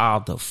 nigga, how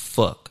the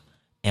fuck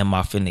am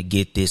I finna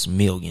get this $1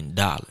 million?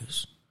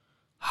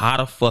 How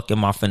the fuck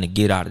am I finna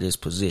get out of this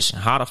position?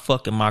 How the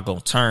fuck am I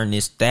gonna turn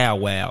this thou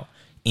wow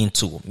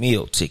into a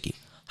meal ticket?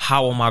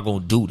 How am I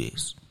gonna do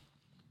this?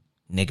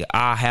 Nigga,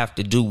 I have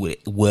to do with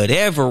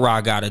whatever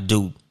I gotta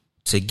do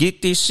to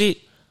get this shit.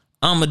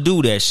 I'ma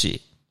do that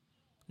shit.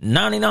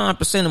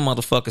 99% of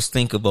motherfuckers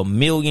think of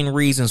 1,000,000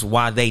 reasons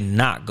why they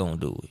not gonna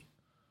do it.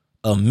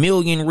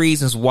 1,000,000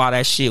 reasons why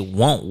that shit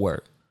won't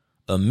work.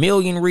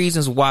 1,000,000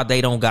 reasons why they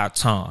don't got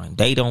time.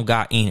 They don't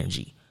got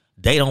energy.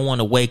 They don't want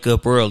to wake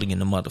up early in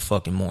the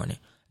motherfucking morning.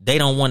 They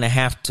don't want to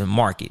have to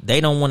market. They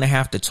don't want to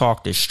have to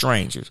talk to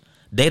strangers.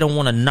 They don't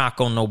want to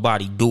knock on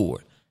nobody's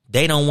door.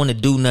 They don't want to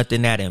do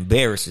nothing that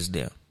embarrasses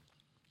them.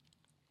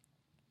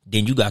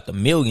 Then you got the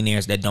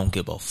millionaires that don't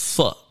give a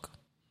fuck.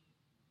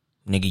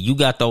 Nigga, you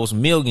got those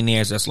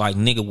millionaires that's like,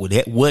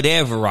 nigga,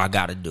 whatever I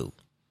gotta do.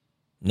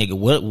 Nigga,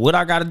 what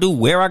I gotta do,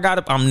 where I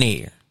gotta, I'm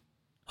there.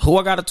 Who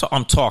I gotta talk,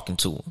 I'm talking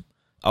to him.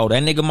 Oh,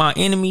 that nigga my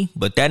enemy,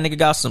 but that nigga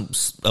got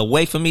a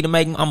way for me to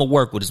make him, I'ma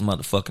work with his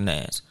motherfucking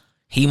ass.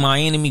 He my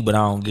enemy, but I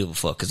don't give a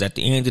fuck. Cause at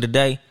the end of the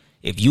day,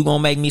 if you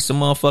gonna make me some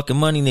motherfucking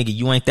money, nigga,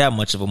 you ain't that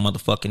much of a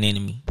motherfucking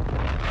enemy.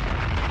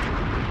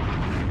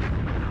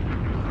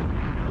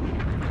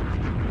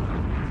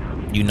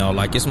 You know,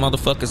 like, it's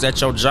motherfuckers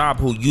at your job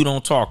who you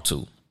don't talk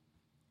to.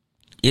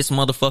 It's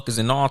motherfuckers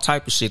in all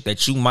type of shit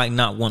that you might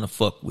not want to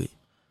fuck with.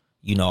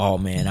 You know, oh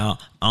man, I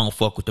don't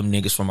fuck with them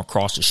niggas from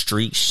across the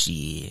street.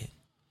 Shit.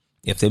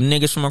 If them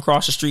niggas from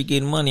across the street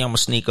getting money, I'm gonna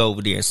sneak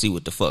over there and see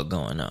what the fuck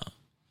going on.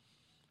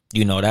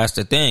 You know, that's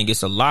the thing.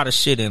 It's a lot of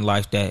shit in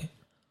life that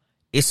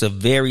it's a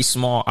very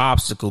small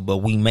obstacle, but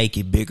we make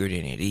it bigger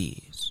than it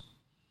is.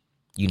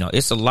 You know,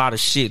 it's a lot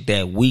of shit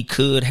that we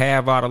could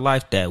have out of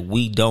life that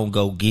we don't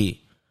go get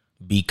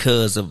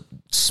because of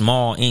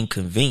small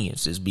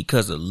inconveniences,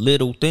 because of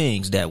little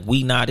things that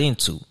we not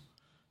into.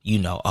 You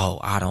know, oh,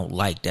 I don't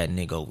like that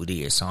nigga over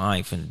there, so I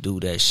ain't finna do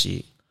that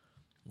shit.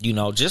 You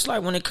know, just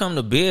like when it come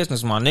to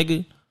business, my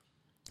nigga,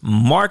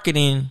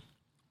 marketing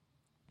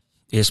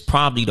is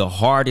probably the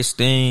hardest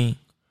thing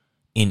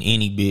in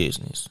any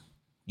business.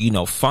 You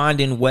know,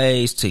 finding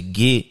ways to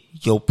get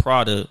your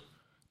product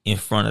in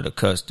front of the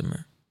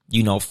customer.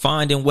 You know,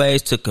 finding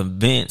ways to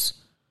convince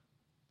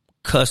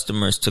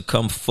customers to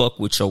come fuck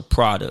with your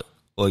product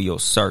or your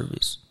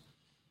service.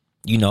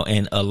 You know,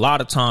 and a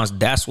lot of times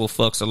that's what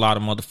fucks a lot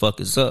of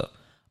motherfuckers up.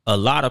 A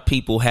lot of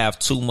people have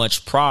too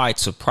much pride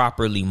to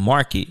properly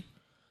market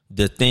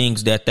the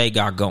things that they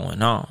got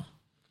going on.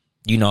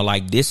 You know,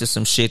 like, this is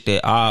some shit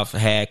that I've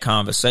had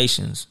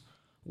conversations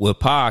with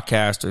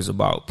podcasters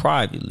about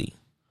privately.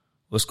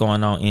 What's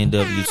going on,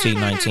 NWT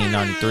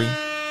 1993?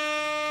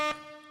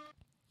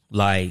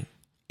 Like,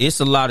 it's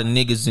a lot of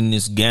niggas in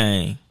this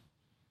game.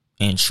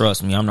 And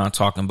trust me, I'm not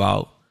talking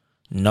about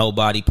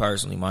nobody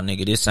personally, my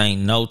nigga. This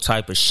ain't no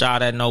type of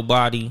shot at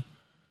nobody.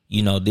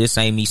 You know, this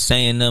ain't me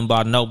saying nothing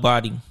about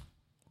nobody.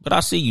 but I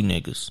see you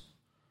niggas.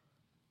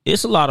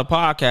 It's a lot of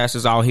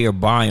podcasters out here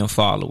buying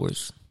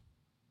followers.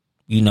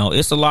 You know,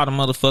 it's a lot of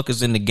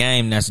motherfuckers in the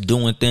game that's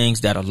doing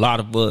things that a lot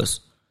of us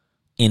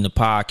in the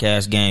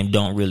podcast game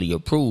don't really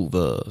approve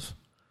of.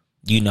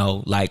 You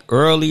know, like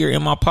earlier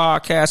in my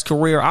podcast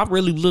career, I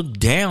really looked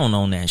down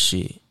on that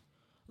shit.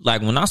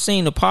 Like when I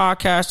seen the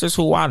podcasters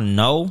who I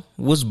know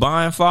was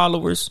buying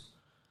followers,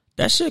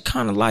 that shit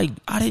kind of like,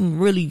 I didn't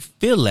really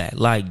feel that.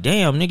 Like,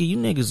 damn, nigga, you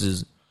niggas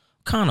is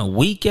kind of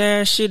weak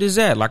ass shit is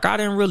that. Like, I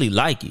didn't really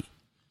like it.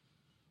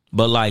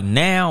 But like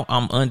now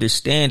I'm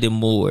understanding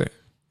more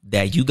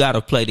that you got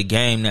to play the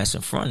game that's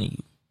in front of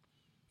you.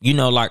 You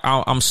know, like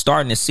I'm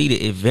starting to see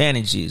the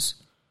advantages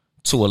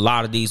to a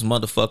lot of these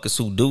motherfuckers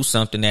who do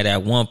something that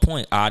at one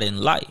point I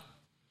didn't like.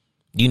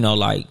 You know,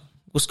 like,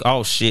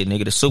 oh shit,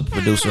 nigga, the super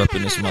producer up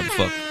in this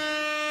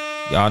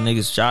motherfucker. Y'all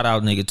niggas, shout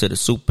out, nigga, to the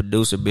super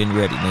producer, been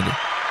ready, nigga.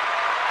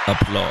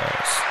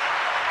 Applause.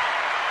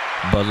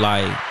 But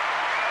like,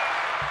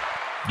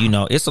 you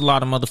know, it's a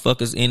lot of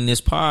motherfuckers in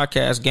this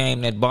podcast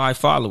game that buy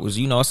followers.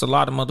 You know, it's a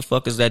lot of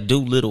motherfuckers that do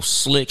little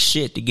slick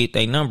shit to get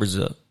their numbers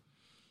up.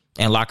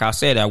 And like I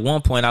said, at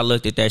one point I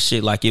looked at that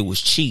shit like it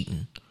was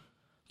cheating.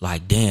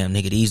 Like, damn,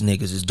 nigga, these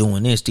niggas is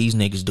doing this, these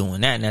niggas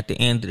doing that. And at the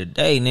end of the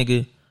day,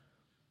 nigga,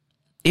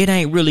 it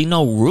ain't really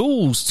no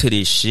rules to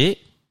this shit.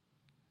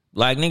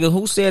 Like, nigga,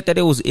 who said that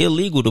it was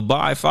illegal to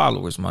buy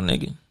followers, my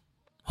nigga?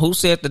 Who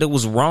said that it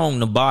was wrong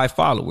to buy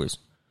followers?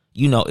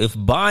 You know, if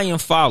buying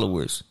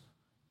followers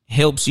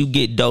helps you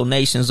get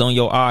donations on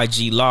your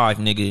IG live,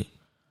 nigga,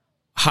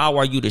 how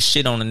are you to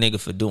shit on a nigga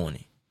for doing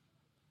it?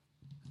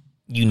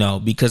 You know,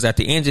 because at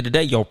the end of the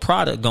day, your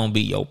product gonna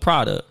be your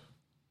product.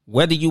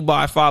 Whether you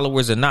buy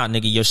followers or not,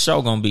 nigga, your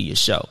show gonna be your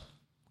show.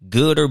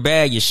 Good or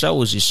bad, your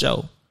show is your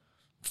show.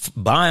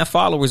 Buying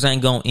followers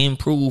ain't gonna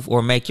improve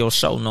or make your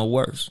show no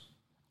worse.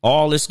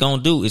 All it's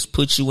gonna do is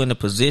put you in a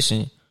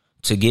position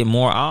to get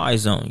more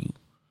eyes on you.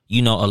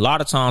 You know, a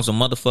lot of times when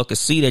motherfuckers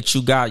see that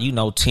you got, you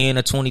know, 10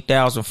 or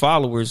 20,000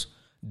 followers,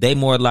 they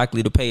more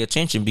likely to pay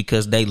attention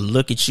because they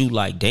look at you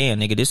like, damn,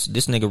 nigga, this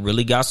nigga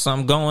really got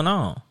something going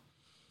on.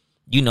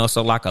 You know,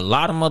 so like a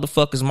lot of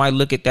motherfuckers might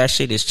look at that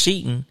shit as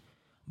cheating.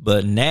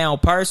 But now,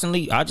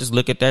 personally, I just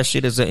look at that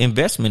shit as an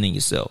investment in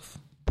yourself.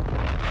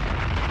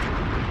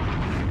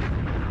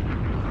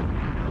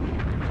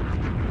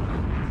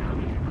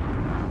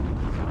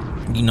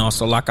 You know,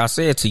 so like I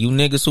said, to you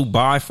niggas who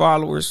buy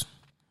followers,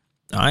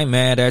 I ain't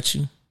mad at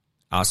you.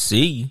 I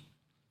see you,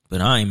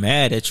 but I ain't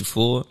mad at you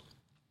for it.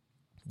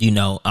 You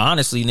know,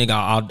 honestly,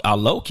 nigga, I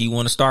low-key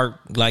want to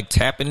start, like,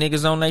 tapping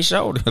niggas on their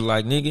shoulder.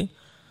 Like, nigga,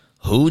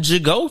 who'd you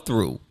go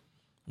through?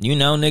 You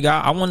know, nigga,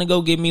 I want to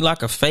go get me,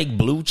 like, a fake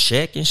blue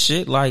check and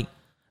shit. Like,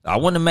 I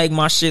want to make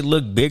my shit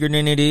look bigger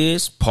than it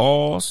is.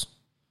 Pause.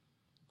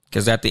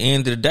 Because at the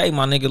end of the day,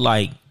 my nigga,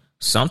 like,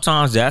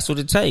 sometimes that's what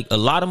it takes. A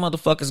lot of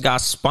motherfuckers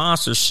got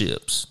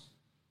sponsorships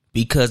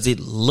because it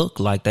looked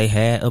like they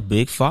had a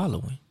big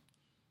following.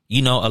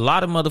 You know, a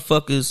lot of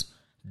motherfuckers,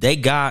 they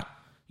got,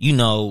 you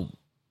know,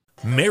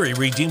 Mary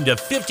redeemed a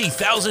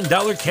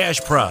 $50,000 cash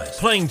prize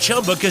playing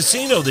Chumba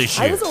Casino this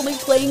year. I was only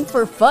playing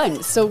for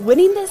fun, so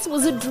winning this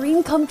was a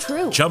dream come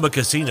true. Chumba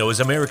Casino is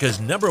America's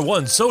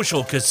 #1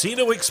 social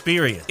casino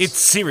experience. It's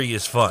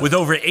serious fun. With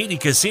over 80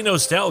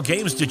 casino-style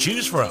games to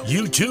choose from,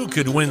 you too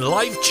could win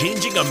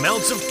life-changing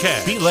amounts of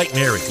cash. Be like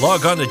Mary.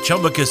 Log on to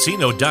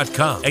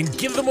ChumbaCasino.com and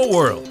give them a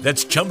whirl.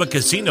 That's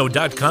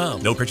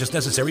ChumbaCasino.com. No purchase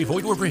necessary.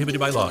 Void or prohibited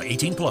by law.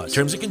 18+.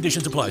 Terms and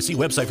conditions apply. See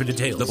website for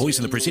details. The voice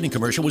in the preceding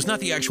commercial was not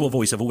the actual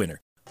voice of a winner.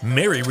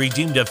 Mary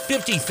redeemed a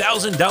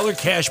 $50,000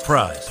 cash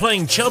prize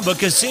playing Chumba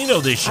Casino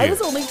this year. I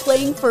was only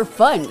playing for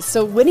fun,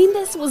 so winning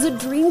this was a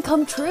dream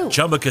come true.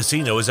 Chumba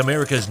Casino is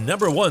America's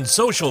 #1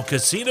 social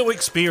casino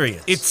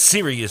experience. It's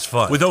serious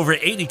fun. With over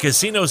 80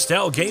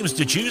 casino-style games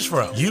to choose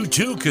from, you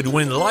too could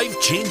win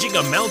life-changing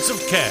amounts of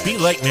cash. Be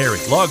like Mary.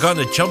 Log on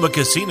to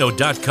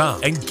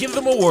ChumbaCasino.com and give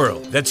them a whirl.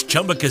 That's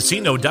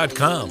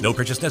ChumbaCasino.com. No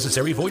purchase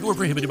necessary. Void or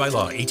prohibited by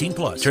law.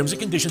 18+. Terms and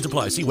conditions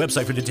apply. See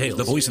website for details.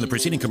 The voice in the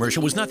preceding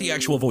commercial was not the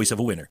actual voice of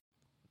a winner.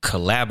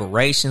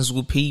 Collaborations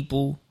with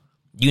people,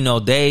 you know,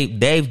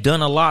 they've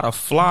done a lot of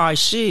fly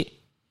shit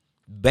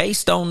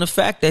based on the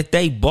fact that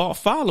they bought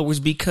followers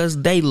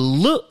because they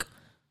look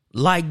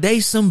like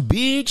they some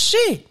big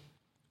shit.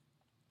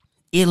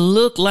 It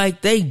look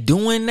like they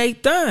doing their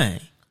thing.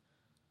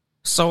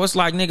 So it's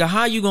like, nigga,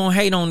 how you gonna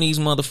hate on these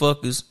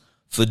motherfuckers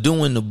for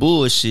doing the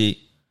bullshit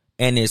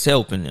and it's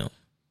helping them?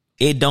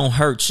 It don't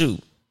hurt you.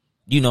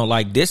 You know,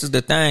 like, this is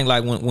the thing,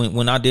 like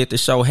when I did the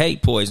show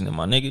Hate Poisoning,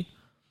 my nigga.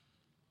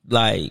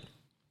 Like,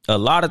 a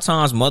lot of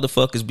times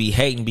motherfuckers be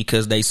hating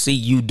because they see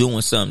you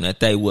doing something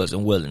that they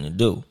wasn't willing to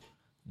do.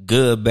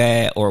 Good,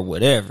 bad, or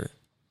whatever.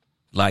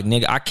 Like,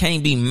 nigga, I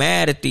can't be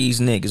mad at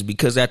these niggas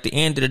because at the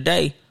end of the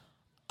day,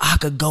 I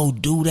could go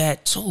do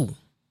that too.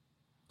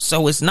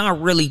 So it's not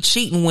really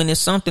cheating when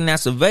it's something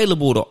that's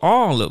available to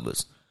all of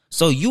us.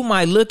 So you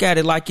might look at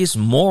it like it's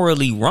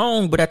morally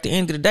wrong, but at the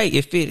end of the day,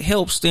 if it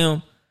helps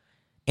them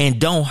and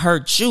don't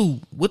hurt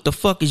you, what the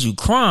fuck is you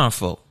crying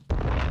for?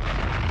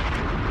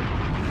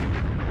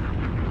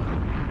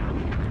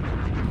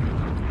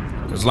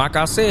 Cause like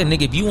I said,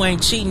 nigga, if you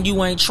ain't cheating,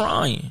 you ain't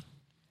trying.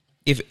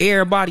 If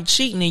everybody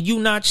cheating and you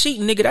not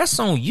cheating, nigga, that's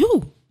on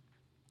you.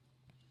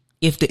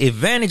 If the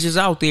advantage is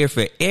out there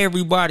for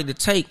everybody to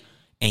take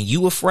and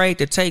you afraid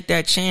to take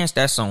that chance,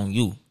 that's on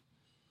you.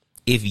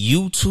 If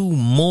you too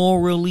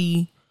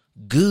morally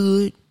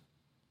good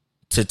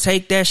to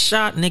take that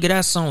shot, nigga,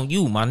 that's on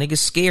you. My nigga,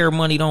 scared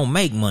money don't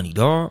make money,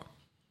 dog.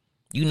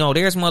 You know,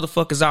 there's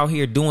motherfuckers out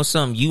here doing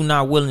something you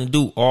not willing to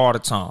do all the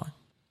time.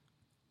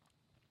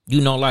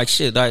 You know, like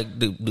shit, like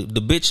the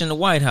bitch in the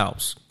White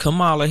House,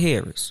 Kamala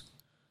Harris.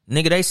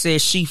 Nigga, they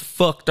said she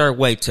fucked her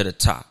way to the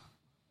top.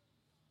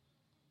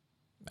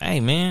 Hey,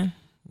 man,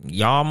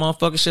 y'all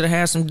motherfuckers should have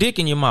had some dick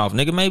in your mouth.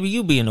 Nigga, maybe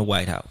you be in the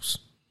White House.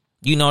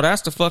 You know,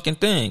 that's the fucking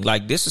thing.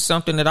 Like, this is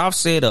something that I've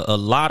said a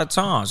lot of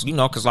times, you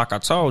know, because like I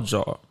told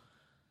y'all,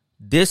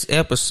 this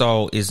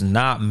episode is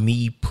not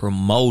me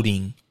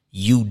promoting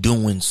you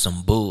doing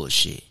some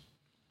bullshit.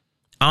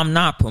 I'm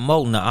not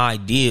promoting the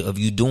idea of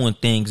you doing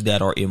things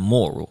that are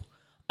immoral.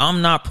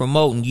 I'm not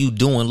promoting you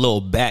doing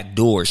little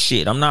backdoor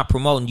shit. I'm not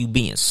promoting you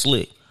being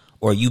slick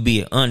or you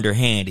being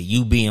underhanded,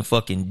 you being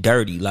fucking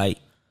dirty. Like,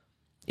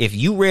 if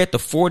you read the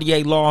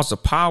 48 Laws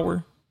of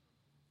Power,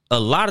 a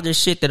lot of the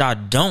shit that I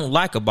don't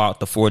like about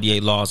the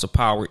 48 Laws of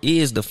Power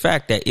is the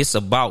fact that it's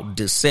about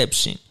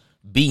deception,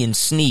 being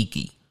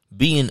sneaky,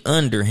 being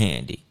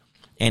underhanded.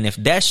 And if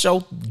that's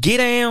your get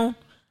down,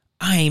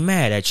 I ain't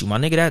mad at you, my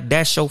nigga.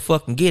 That's your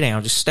fucking get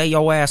down. Just stay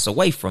your ass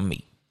away from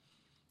me.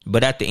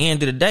 But at the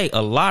end of the day,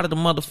 a lot of the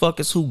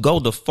motherfuckers who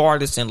go the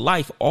farthest in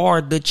life are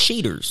the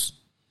cheaters.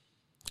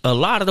 A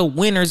lot of the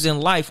winners in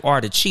life are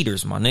the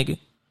cheaters, my nigga.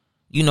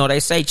 You know, they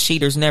say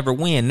cheaters never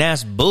win.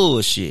 That's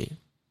bullshit.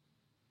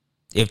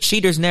 If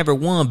cheaters never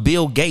won,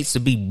 Bill Gates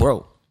would be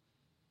broke.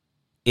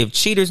 If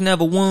cheaters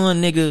never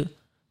won, nigga,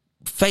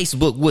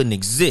 Facebook wouldn't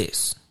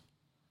exist.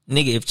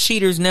 Nigga, if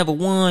cheaters never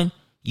won,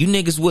 you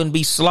niggas wouldn't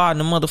be sliding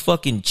a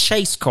motherfucking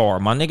chase car,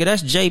 my nigga.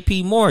 That's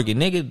JP Morgan,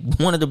 nigga,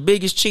 one of the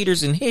biggest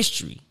cheaters in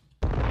history.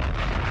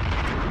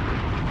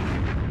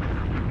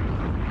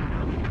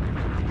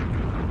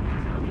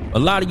 A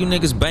lot of you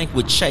niggas bank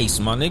with Chase,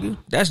 my nigga.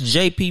 That's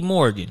JP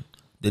Morgan,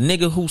 the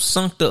nigga who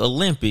sunk the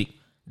Olympic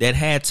that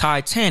had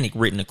Titanic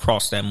written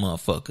across that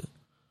motherfucker.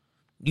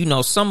 You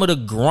know, some of the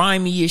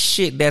grimiest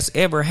shit that's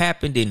ever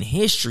happened in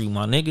history,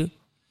 my nigga,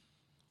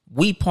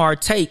 we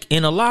partake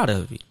in a lot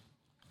of it.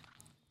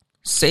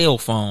 Cell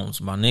phones,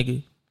 my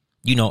nigga.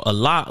 You know, a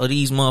lot of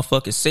these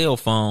motherfucking cell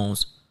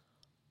phones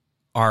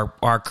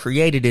are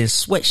created in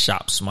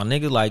sweatshops, my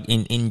nigga. Like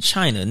in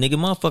China, nigga,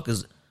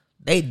 motherfuckers,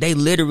 they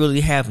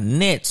literally have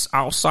nets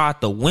outside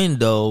the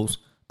windows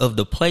of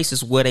the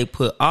places where they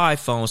put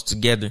iPhones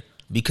together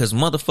because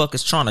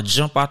motherfuckers trying to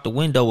jump out the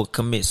window and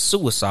commit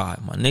suicide,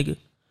 my nigga.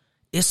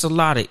 It's a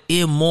lot of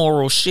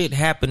immoral shit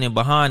happening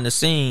behind the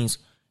scenes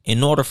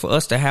in order for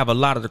us to have a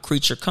lot of the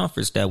creature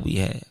comforts that we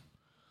have.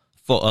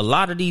 For a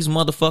lot of these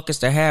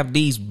motherfuckers to have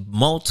these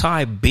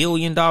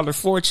multi-billion-dollar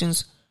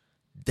fortunes,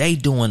 they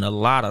doing a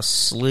lot of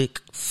slick,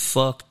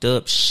 fucked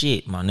up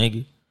shit, my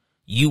nigga.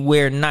 You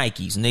wear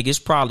Nikes, nigga. It's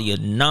probably a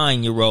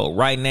 9-year-old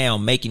right now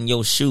making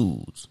your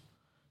shoes.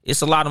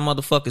 It's a lot of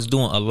motherfuckers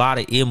doing a lot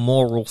of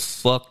immoral,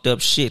 fucked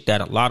up shit that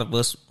a lot of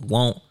us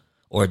won't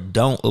or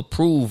don't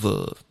approve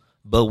of,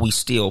 but we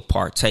still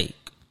partake.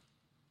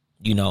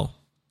 You know,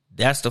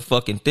 that's the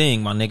fucking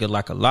thing, my nigga.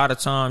 Like, a lot of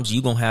times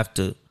you gonna have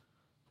to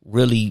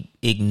really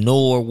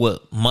ignore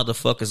what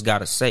motherfuckers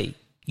gotta say.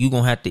 You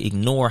gonna have to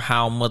ignore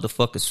how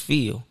motherfuckers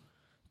feel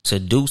to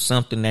do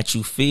something that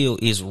you feel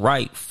is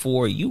right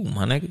for you,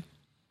 my nigga.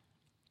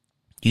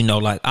 You know,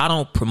 like, I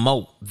don't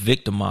promote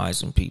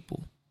victimizing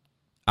people.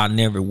 I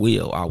never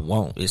will. I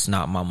won't. It's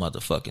not my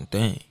motherfucking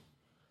thing.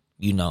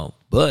 You know,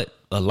 but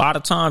a lot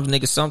of times,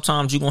 nigga,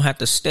 sometimes you gonna have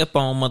to step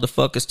on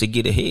motherfuckers to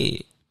get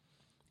ahead.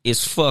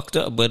 It's fucked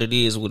up, but it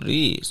is what it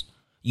is.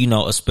 You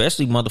know,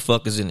 especially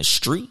motherfuckers in the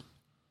street.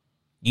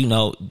 You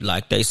know,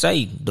 like they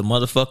say, the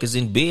motherfuckers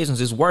in business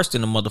is worse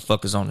than the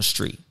motherfuckers on the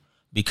street.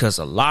 Because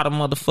a lot of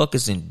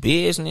motherfuckers in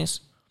business,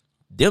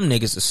 them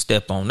niggas will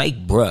step on they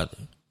brother.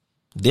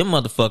 Them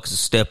motherfuckers will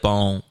step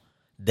on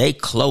they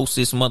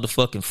closest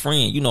motherfucking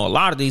friend. You know, a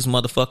lot of these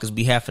motherfuckers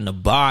be having to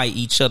buy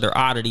each other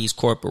out of these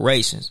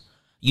corporations.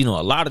 You know,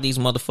 a lot of these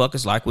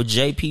motherfuckers, like with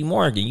JP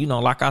Morgan, you know,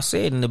 like I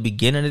said in the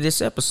beginning of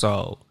this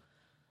episode,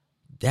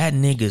 that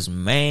nigga's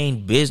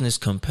main business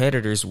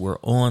competitors were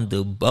on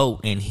the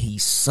boat and he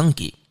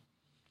sunk it.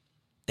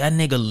 That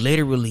nigga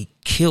literally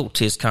killed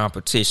his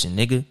competition,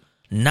 nigga.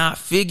 Not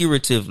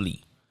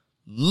figuratively.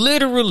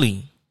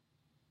 Literally.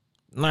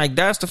 Like,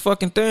 that's the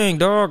fucking thing,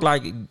 dog.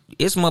 Like,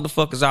 it's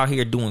motherfuckers out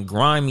here doing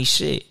grimy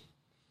shit.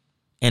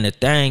 And the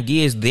thing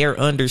is, their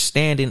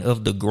understanding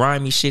of the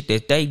grimy shit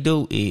that they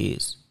do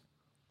is,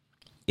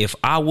 if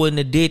I wouldn't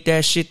have did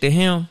that shit to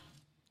him,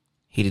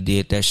 he'd have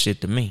did that shit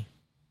to me.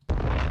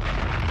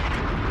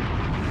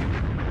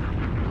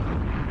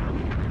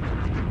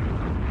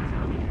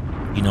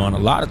 You know, and a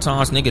lot of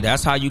times, nigga,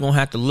 that's how you gonna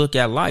have to look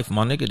at life,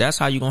 my nigga. That's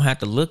how you gonna have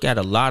to look at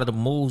a lot of the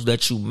moves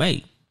that you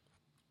make.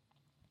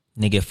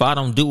 Nigga, if I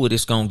don't do it,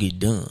 it's gonna get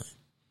done.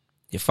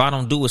 If I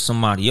don't do it,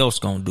 somebody else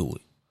gonna do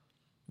it.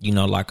 You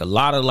know, like a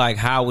lot of like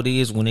how it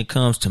is when it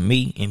comes to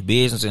me in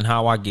business and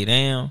how I get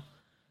down.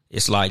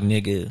 It's like,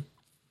 nigga,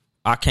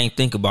 I can't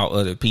think about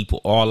other people.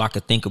 All I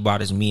could think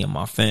about is me and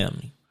my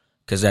family.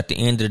 Because at the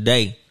end of the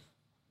day,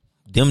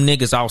 them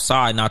niggas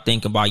outside not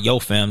thinking about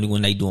your family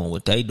when they doing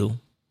what they do.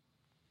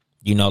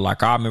 You know,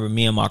 like I remember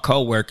me and my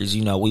coworkers,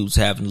 you know, we was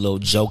having a little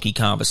jokey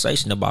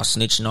conversation about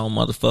snitching on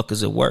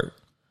motherfuckers at work.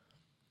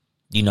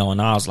 You know,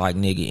 and I was like,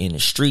 nigga, in the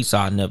streets,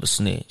 I never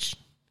snitch.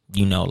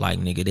 You know, like,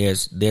 nigga,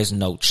 there's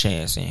no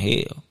chance in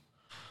hell.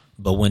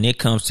 But when it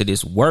comes to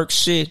this work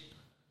shit,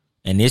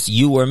 and it's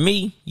you or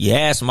me, your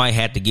ass might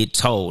have to get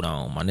told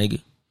on, my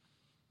nigga.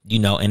 You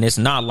know, and it's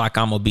not like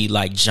I'm going to be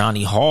like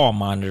Johnny Hall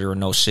monitor or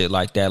no shit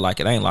like that. Like,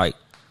 it ain't like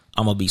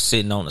I'm going to be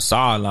sitting on the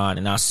sideline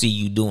and I see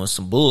you doing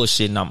some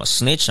bullshit and I'm going to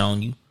snitch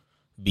on you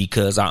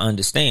because I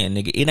understand,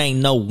 nigga, it ain't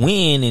no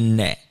win in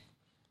that.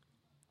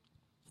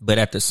 But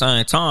at the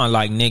same time,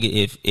 like,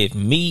 nigga, if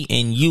me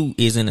and you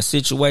is in a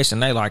situation,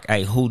 they like,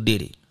 hey, who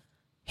did it?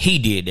 He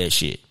did that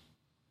shit.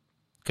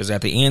 Because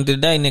at the end of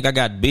the day, nigga, I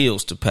got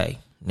bills to pay.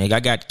 Nigga, I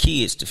got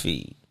kids to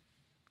feed.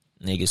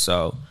 Nigga,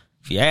 so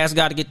if your ass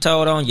got to get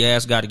told on, your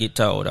ass got to get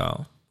told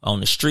on.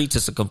 On the streets,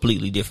 it's a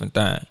completely different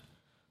thing.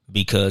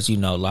 Because, you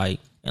know, like,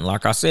 and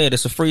like I said,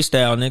 it's a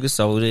freestyle, nigga,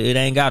 so it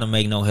ain't got to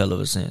make no hell of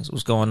a sense.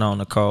 What's going on,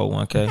 Nicole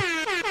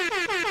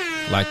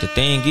 1K? Like, the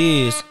thing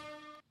is,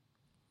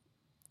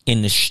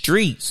 in the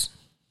streets,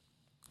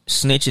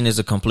 snitching is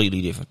a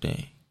completely different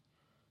thing.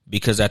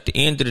 Because at the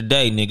end of the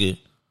day, nigga,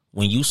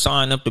 when you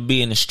sign up to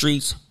be in the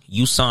streets,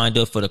 you signed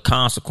up for the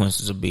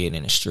consequences of being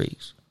in the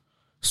streets.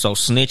 So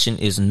snitching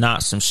is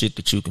not some shit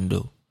that you can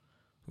do.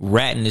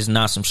 Ratting is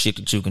not some shit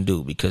that you can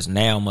do because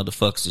now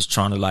motherfuckers is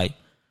trying to like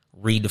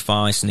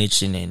redefine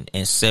snitching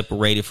and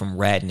separate it from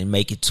ratting and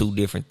make it two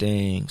different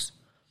things.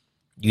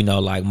 You know,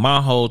 like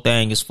my whole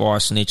thing as far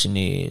as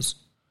snitching is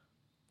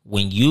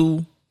when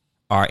you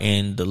are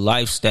in the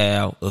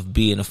lifestyle of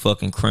being a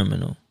fucking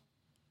criminal,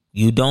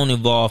 you don't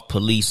involve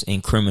police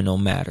in criminal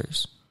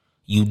matters.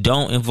 You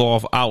don't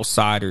involve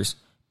outsiders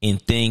in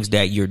things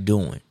that you're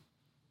doing.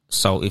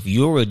 So if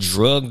you're a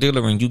drug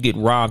dealer and you get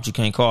robbed, you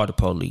can't call the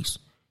police.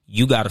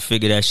 You got to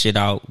figure that shit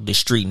out the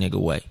street nigga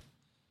way.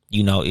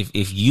 You know,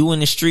 if you in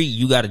the street,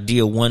 you got to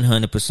deal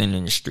 100%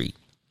 in the street.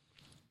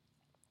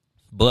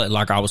 But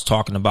like I was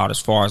talking about as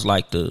far as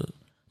like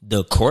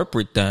the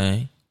corporate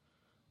thing,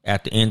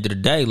 at the end of the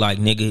day, like,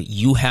 nigga,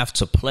 you have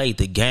to play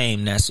the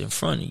game that's in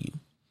front of you.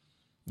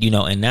 You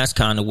know, and that's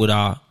kind of what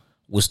I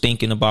was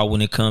thinking about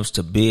when it comes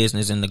to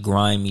business and the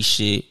grimy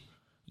shit.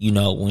 You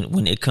know,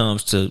 when it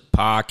comes to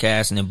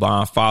podcasting and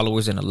buying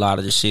followers and a lot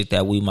of the shit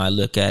that we might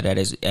look at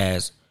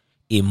as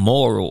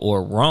immoral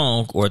or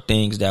wrong or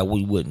things that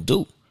we wouldn't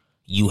do.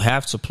 You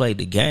have to play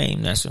the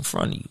game that's in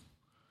front of you.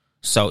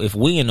 So if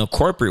we in the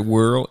corporate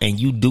world and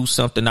you do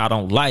something I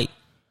don't like,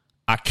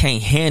 I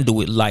can't handle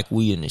it like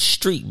we in the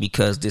street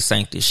because this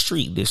ain't the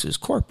street. This is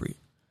corporate.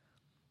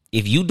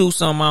 If you do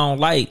something I don't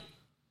like,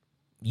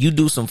 you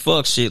do some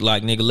fuck shit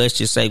like, nigga, let's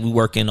just say we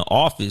work in the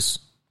office,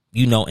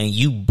 you know, and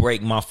you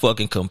break my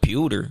fucking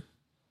computer,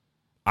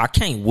 I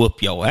can't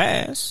whoop your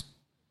ass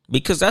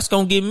because that's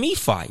going to get me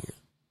fired.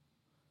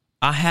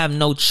 I have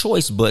no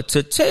choice but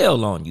to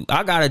tell on you.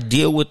 I got to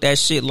deal with that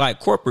shit like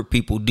corporate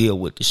people deal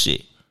with the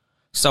shit.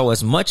 So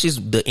as much as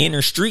the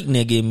inner street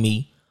nigga in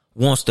me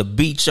wants to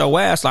beat your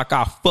ass like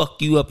I'll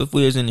fuck you up if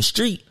we was in the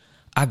street,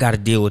 I got to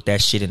deal with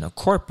that shit in a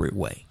corporate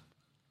way.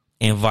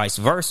 And vice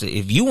versa.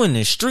 If you in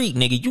the street,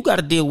 nigga, you got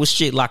to deal with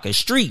shit like a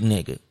street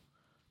nigga.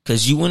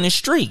 Because you in the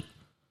street.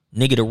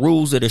 Nigga, the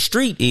rules of the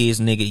street is,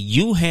 nigga,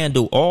 you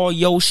handle all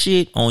your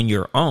shit on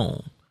your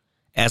own.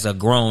 As a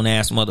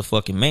grown-ass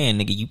motherfucking man,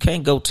 nigga, you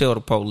can't go tell the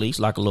police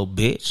like a little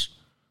bitch.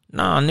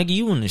 Nah, nigga,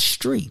 you in the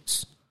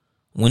streets.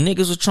 When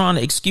niggas was trying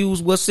to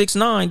excuse what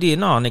 6ix9ine did,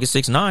 nah, nigga,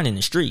 6ix9ine in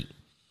the street.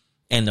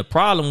 And the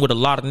problem with a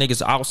lot of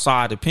niggas'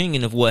 outside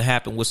opinion of what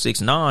happened with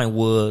 6ix9ine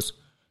was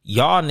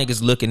y'all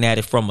niggas looking at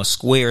it from a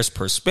square's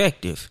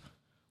perspective.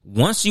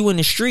 Once you in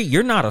the street,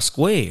 you're not a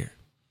square.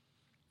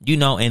 You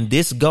know, and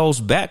this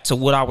goes back to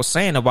what I was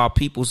saying about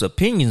people's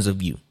opinions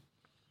of you.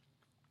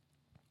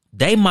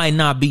 They might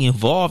not be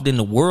involved in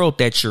the world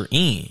that you're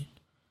in.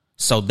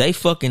 So they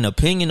fucking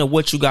opinion of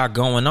what you got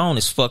going on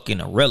is fucking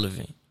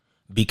irrelevant.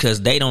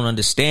 Because they don't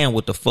understand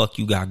what the fuck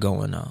you got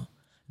going on.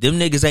 Them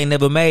niggas ain't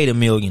never made $1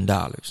 million.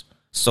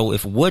 So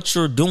if what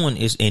you're doing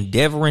is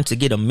endeavoring to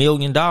get $1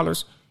 million,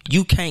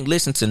 you can't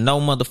listen to no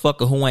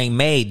motherfucker who ain't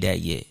made that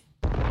yet.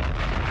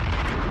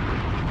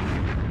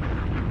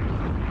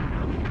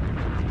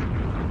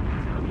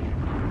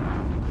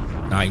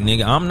 Like,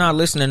 nigga, I'm not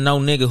listening to no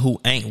nigga who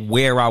ain't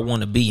where I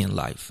want to be in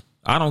life.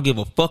 I don't give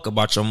a fuck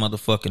about your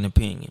motherfucking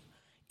opinion.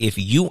 If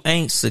you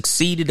ain't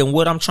succeeded in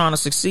what I'm trying to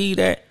succeed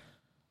at,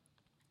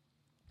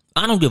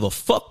 I don't give a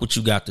fuck what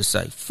you got to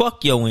say.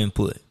 Fuck your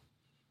input.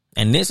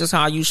 And this is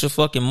how you should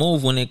fucking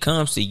move when it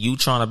comes to you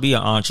trying to be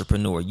an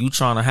entrepreneur. You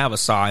trying to have a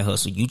side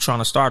hustle. You trying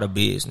to start a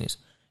business.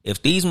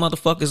 If these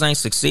motherfuckers ain't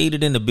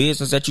succeeded in the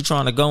business that you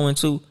trying to go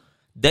into,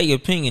 their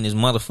opinion is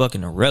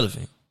motherfucking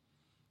irrelevant.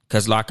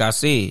 Because like I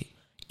said,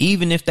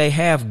 even if they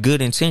have good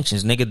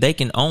intentions, nigga, they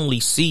can only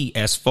see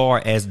as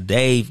far as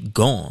they've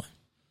gone.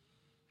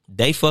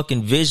 They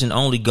fucking vision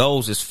only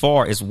goes as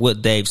far as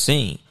what they've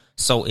seen.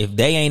 So if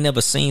they ain't never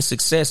seen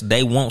success,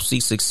 they won't see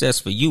success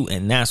for you.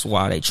 And that's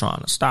why they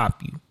trying to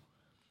stop you.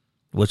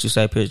 What you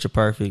say, Picture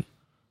Perfect?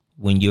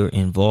 When you're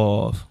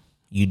involved,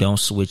 you don't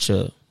switch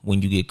up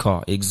when you get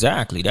caught.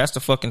 Exactly. That's the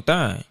fucking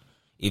thing.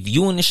 If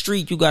you in the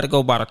street, you got to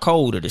go by the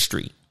code of the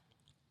street.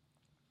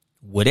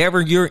 Whatever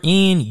you're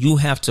in, you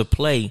have to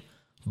play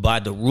by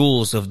the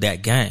rules of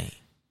that game.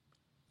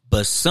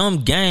 But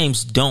some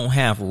games don't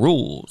have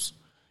rules.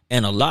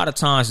 And a lot of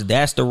times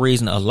that's the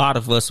reason a lot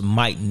of us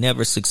might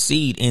never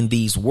succeed in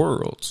these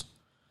worlds.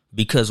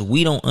 Because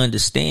we don't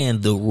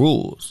understand the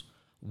rules.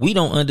 We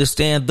don't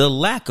understand the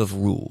lack of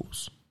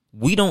rules.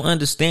 We don't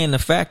understand the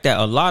fact that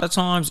a lot of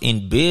times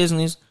in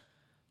business,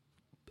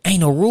 ain't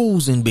no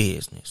rules in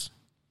business.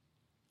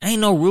 Ain't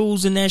no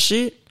rules in that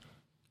shit.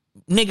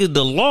 Nigga,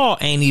 the law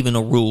ain't even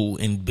a rule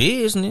in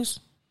business.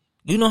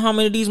 You know how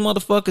many of these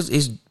motherfuckers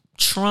is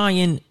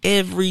trying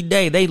every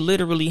day? They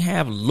literally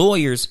have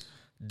lawyers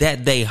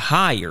that they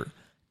hire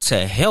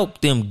to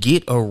help them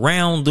get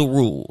around the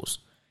rules,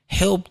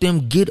 help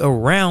them get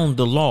around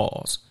the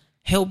laws,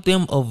 help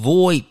them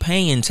avoid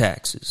paying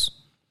taxes.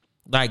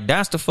 Like,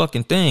 that's the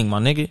fucking thing, my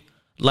nigga.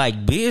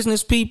 Like,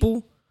 business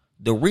people,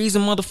 the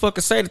reason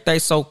motherfuckers say that they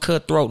so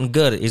cutthroat and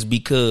gutter is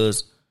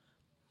because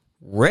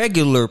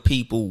regular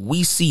people,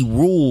 we see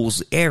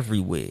rules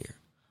everywhere.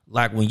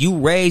 Like, when you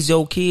raise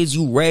your kids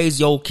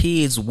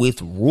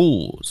with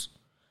rules.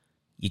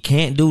 You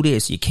can't do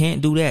this. You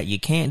can't do that. You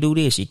can't do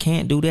this. You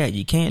can't do that.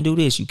 You can't do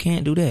this. You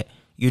can't do that.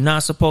 You're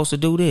not supposed to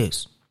do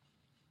this.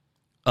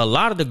 A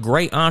lot of the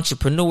great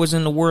entrepreneurs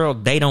in the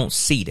world, they don't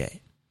see that.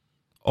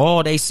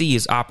 All they see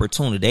is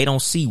opportunity. They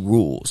don't see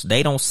rules.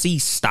 They don't see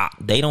stop.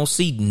 They don't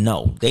see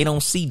no. They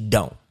don't see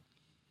don't.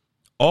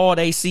 All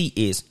they see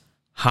is,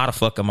 how the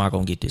fuck am I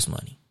going to get this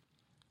money?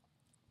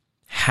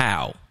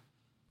 How?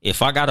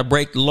 If I got to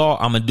break the law,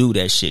 I'm going to do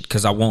that shit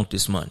because I want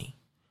this money.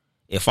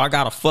 If I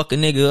got to fuck a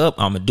nigga up,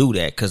 I'm going to do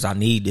that because I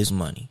need this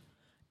money.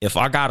 If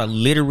I got to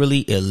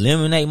literally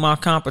eliminate my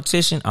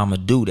competition, I'm going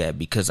to do that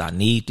because I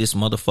need this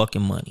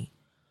motherfucking money.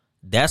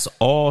 That's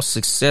all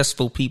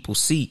successful people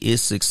see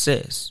is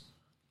success.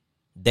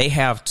 They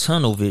have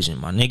tunnel vision,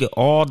 my nigga.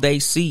 All they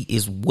see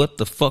is what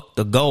the fuck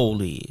the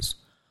goal is.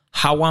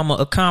 How I'm going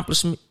to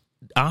accomplish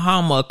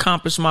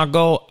my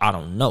goal, I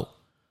don't know.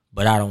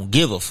 But I don't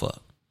give a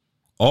fuck.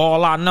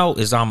 All I know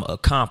is I'm going to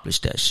accomplish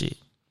that shit.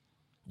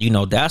 You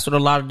know, that's what a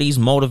lot of these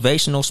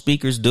motivational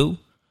speakers do.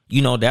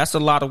 You know, that's a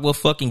lot of what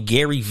fucking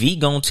Gary V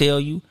gonna tell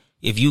you.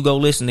 If you go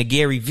listen to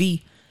Gary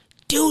V,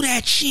 do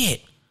that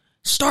shit.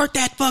 Start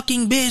that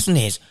fucking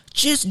business.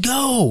 Just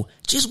go.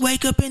 Just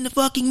wake up in the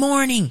fucking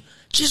morning.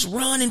 Just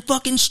run and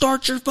fucking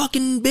start your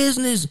fucking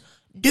business.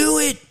 Do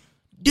it.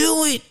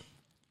 Do it.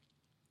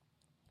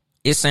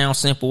 It sounds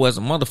simple as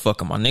a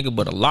motherfucker, my nigga,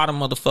 but a lot of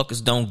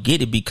motherfuckers don't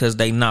get it because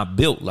they not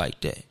built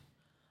like that.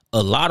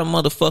 A lot of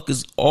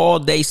motherfuckers, all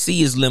they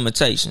see is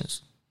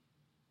limitations.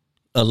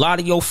 A lot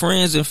of your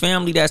friends and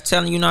family that's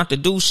telling you not to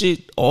do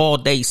shit, all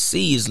they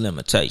see is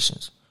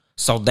limitations.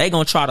 So they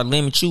gonna try to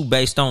limit you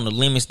based on the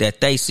limits that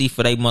they see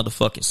for their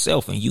motherfucking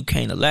self, and you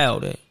can't allow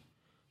that.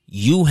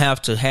 You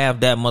have to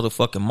have that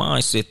motherfucking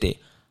mindset that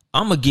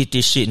I'm gonna get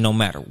this shit no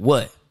matter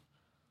what.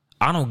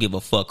 I don't give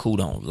a fuck who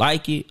don't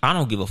like it. I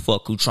don't give a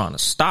fuck who trying to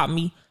stop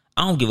me.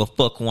 I don't give a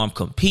fuck who I'm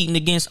competing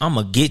against. I'm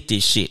gonna get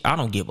this shit. I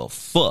don't give a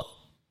fuck.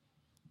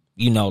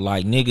 You know,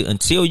 like, nigga,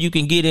 until you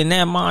can get in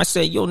that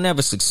mindset, you'll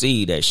never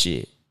succeed at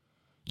shit.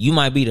 You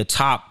might be the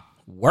top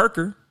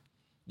worker.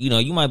 You know,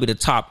 you might be the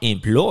top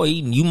employee.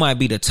 You might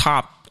be the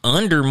top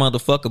under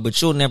motherfucker,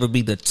 but you'll never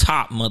be the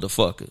top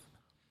motherfucker.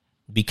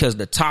 Because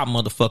the top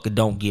motherfucker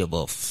don't give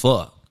a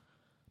fuck.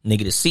 Nigga,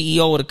 the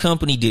CEO of the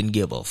company didn't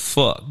give a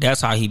fuck.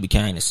 That's how he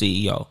became the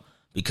CEO.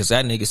 Because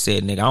that nigga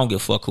said, nigga, I don't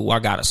give a fuck who I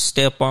gotta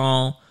step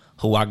on,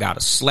 who I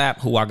gotta slap,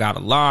 who I gotta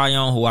lie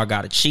on, who I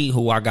gotta cheat,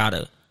 who I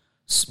gotta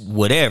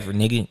whatever,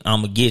 nigga.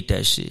 I'ma get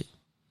that shit.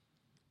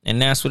 And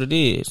that's what it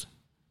is.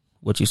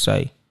 What you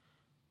say?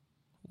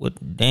 What?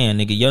 Damn,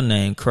 nigga, your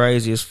name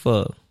crazy as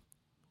fuck.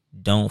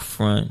 Don't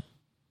front.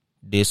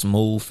 This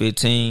move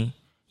 15.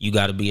 You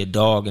gotta be a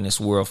dog in this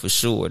world for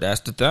sure.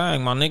 That's the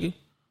thing, my nigga.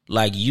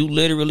 Like, you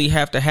literally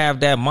have to have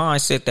that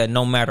mindset that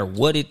no matter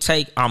what it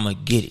take, I'ma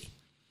get it.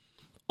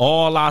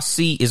 All I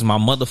see is my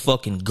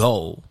motherfucking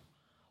goal.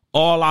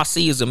 All I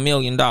see is $1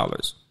 million. I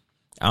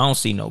don't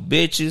see no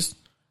bitches.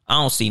 I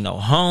don't see no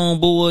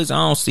homeboys. I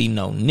don't see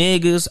no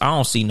niggas. I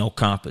don't see no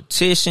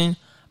competition.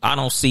 I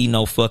don't see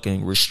no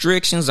fucking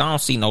restrictions. I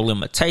don't see no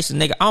limitations,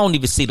 nigga. I don't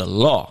even see the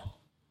law.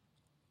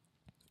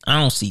 I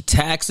don't see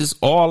taxes.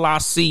 All I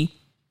see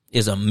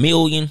is $1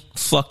 million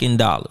fucking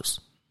dollars.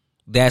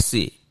 That's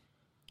it.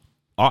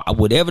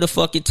 Whatever the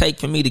fuck it take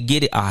for me to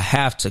get it, I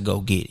have to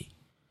go get it.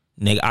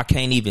 Nigga, I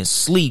can't even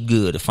sleep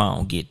good if I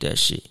don't get that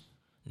shit.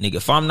 Nigga,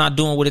 if I'm not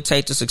doing what it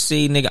takes to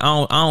succeed, nigga,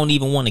 I don't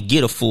even want to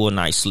get a full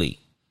night's sleep.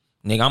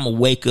 Nigga, I'm going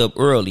to wake up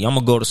early. I'm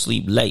going to go to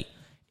sleep late.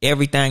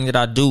 Everything that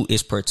I do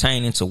is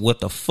pertaining to what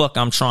the fuck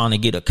I'm trying to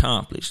get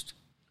accomplished.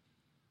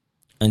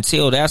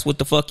 Until that's what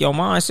the fuck your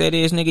mindset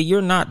is, nigga,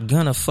 you're not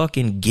gonna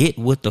fucking get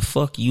what the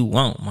fuck you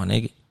want, my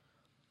nigga.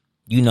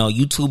 You know,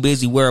 you too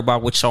busy worried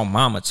about what your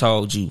mama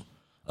told you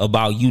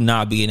about you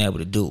not being able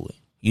to do it.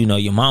 You know,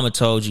 your mama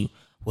told you,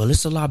 well,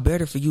 it's a lot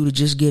better for you to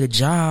just get a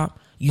job.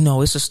 You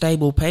know, it's a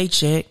stable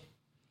paycheck.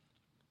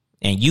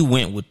 And you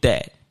went with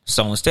that.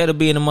 So instead of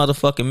being a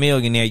motherfucking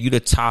millionaire, you the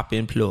top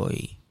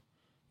employee.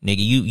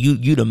 Nigga,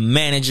 you the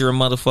manager of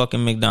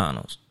motherfucking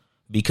McDonald's.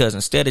 Because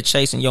instead of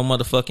chasing your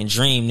motherfucking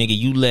dream, nigga,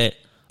 you let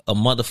a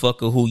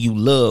motherfucker who you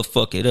love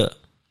fuck it up.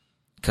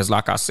 Because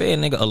like I said,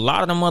 nigga, a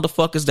lot of the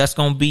motherfuckers that's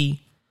going to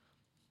be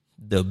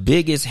the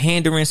biggest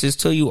hindrances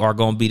to you are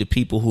going to be the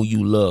people who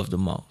you love the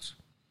most.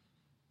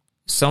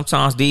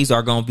 Sometimes these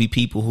are going to be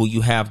people who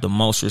you have the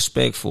most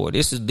respect for.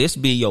 This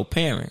be your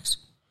parents,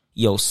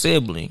 your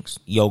siblings,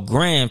 your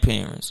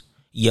grandparents,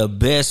 your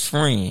best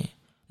friend.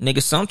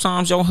 Nigga,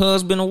 sometimes your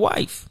husband or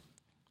wife.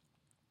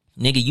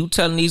 Nigga, you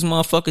telling these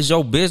motherfuckers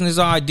your business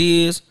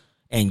ideas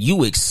and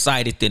you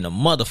excited than a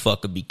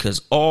motherfucker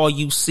because all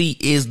you see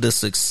is the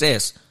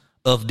success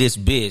of this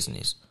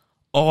business.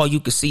 All you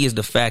can see is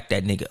the fact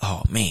that, nigga,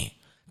 oh man,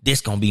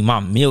 this gonna be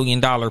my $1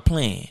 million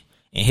plan.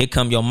 And here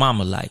come your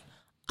mama like,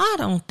 I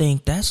don't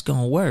think that's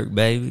gonna work,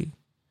 baby.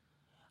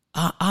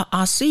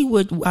 I see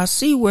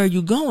where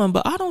you're going,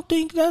 but I don't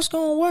think that's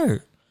gonna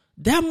work.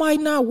 That might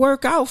not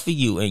work out for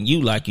you. And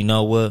you like, you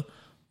know what,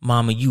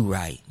 mama, you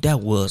right. That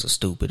was a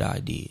stupid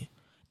idea.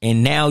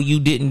 And now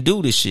you didn't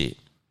do the shit.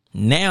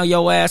 Now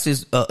your ass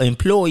is an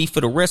employee for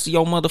the rest of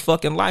your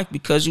motherfucking life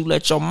because you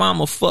let your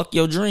mama fuck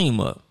your dream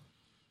up.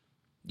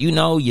 You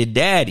know, your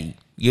daddy,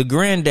 your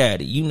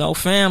granddaddy, you know,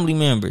 family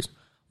members.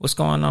 What's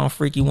going on,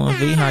 Freaky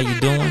 1V? How you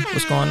doing?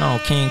 What's going on,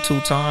 King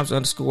 2x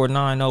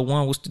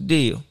 _901? What's the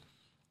deal?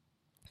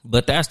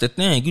 But that's the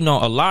thing. You know,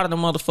 a lot of the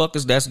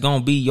motherfuckers that's going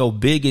to be your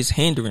biggest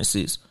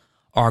hindrances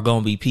are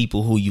going to be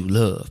people who you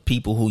love,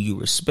 people who you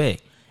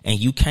respect. And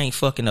you can't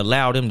fucking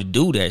allow them to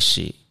do that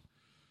shit.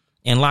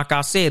 And like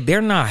I said,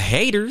 they're not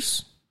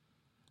haters.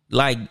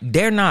 Like,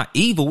 they're not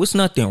evil. It's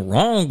nothing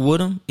wrong with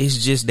them.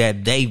 It's just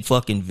that they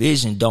fucking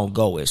vision don't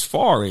go as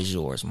far as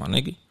yours, my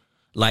nigga.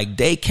 Like,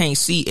 they can't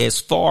see as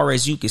far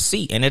as you can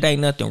see. And it ain't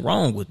nothing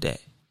wrong with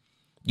that.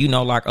 You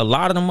know, like a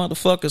lot of the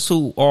motherfuckers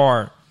who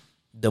are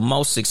the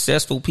most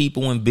successful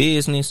people in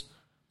business,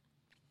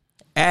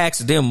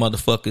 ask them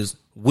motherfuckers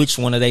which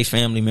one of their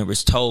family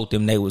members told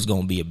them they was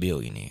going to be a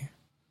billionaire.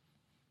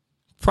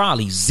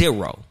 Probably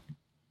zero.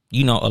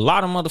 You know, a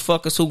lot of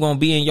motherfuckers who gonna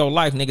be in your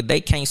life, nigga, they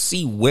can't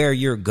see where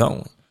you're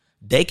going.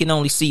 They can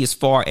only see as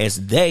far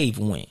as they've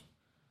went.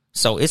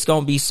 So it's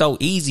gonna be so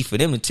easy for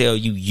them to tell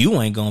you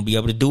you ain't gonna be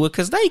able to do it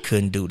because they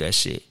couldn't do that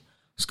shit.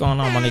 What's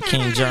going on, my nigga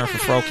King Jern for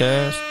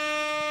Frocast?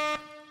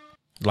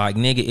 Like,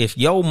 nigga, if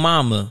your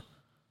mama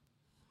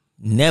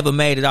never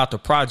made it out the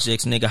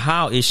projects, nigga,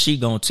 how is she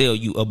gonna tell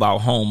you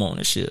about home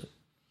ownership?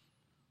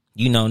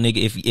 You know,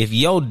 nigga, if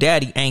your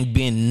daddy ain't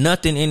been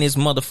nothing in his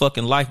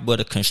motherfucking life but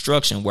a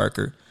construction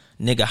worker,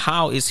 nigga,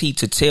 how is he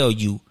to tell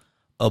you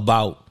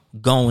about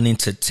going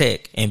into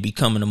tech and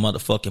becoming a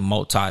motherfucking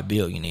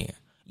multi-billionaire?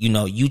 You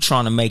know, you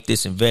trying to make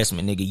this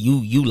investment, nigga.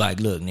 You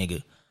like, look,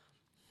 nigga,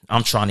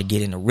 I'm trying to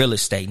get into real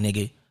estate,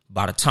 nigga.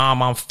 By the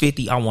time I'm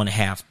 50, I want to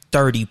have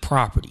 30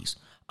 properties.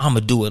 I'm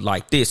going to do it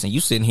like this. And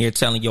you sitting here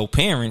telling your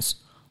parents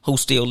who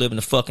still live in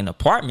the fucking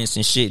apartments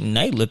and shit, and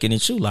they looking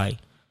at you like,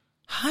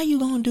 how you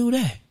going to do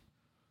that?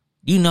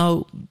 You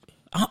know,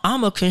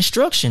 I'm a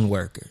construction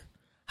worker.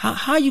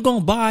 How you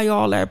gonna buy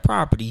all that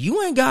property?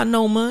 You ain't got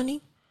no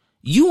money.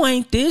 You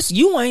ain't this,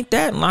 you ain't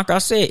that. And like I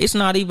said, it's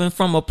not even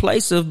from a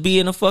place of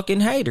being a fucking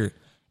hater.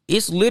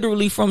 It's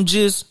literally from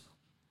just,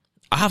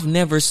 I've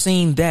never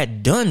seen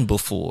that done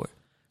before.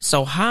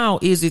 So how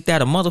is it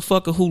that a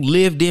motherfucker who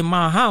lived in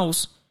my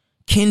house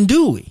can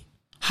do it?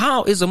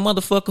 How is a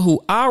motherfucker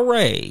who I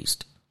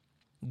raised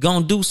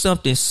gonna do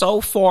something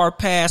so far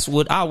past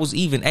what I was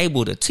even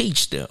able to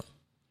teach them?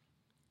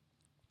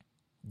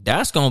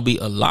 That's going to be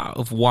a lot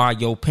of why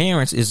your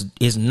parents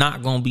is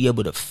not going to be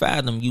able to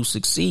fathom you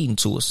succeeding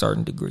to a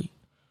certain degree.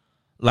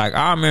 Like,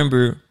 I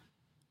remember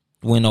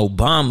when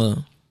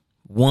Obama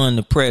won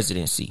the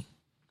presidency,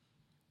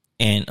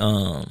 and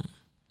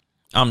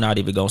I'm not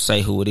even going to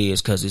say who it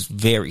is because it's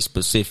very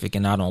specific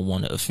and I don't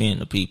want to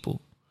offend the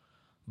people.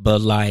 But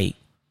like,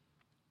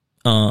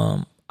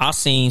 I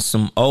seen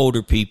some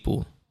older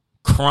people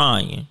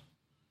crying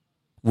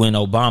when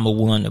Obama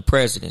won the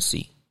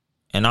presidency.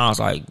 And I was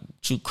like,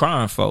 what you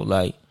crying for?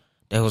 Like,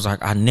 they was like,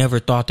 I never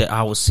thought that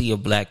I would see a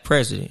black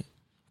president.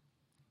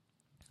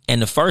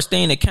 And the first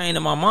thing that came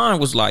to my mind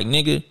was like,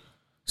 nigga,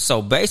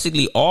 so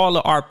basically all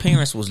of our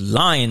parents was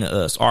lying to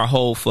us our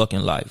whole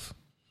fucking life.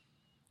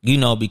 You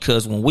know,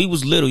 because when we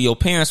was little, your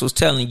parents was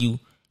telling you,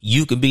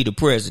 you could be the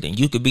president.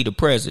 You could be the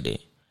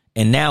president.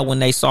 And now when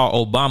they saw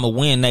Obama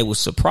win, they was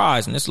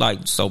surprised. And it's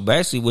like, so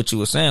basically what you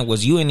were saying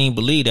was you didn't even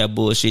believe that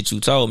bullshit you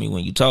told me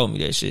when you told me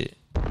that shit.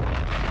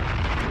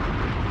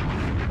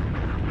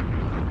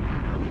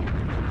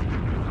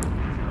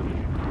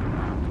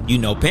 You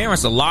know,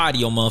 parents will lie to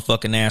your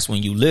motherfucking ass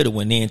when you little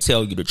and then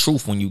tell you the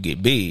truth when you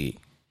get big.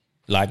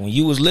 Like when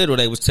you was little,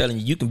 they was telling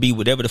you can be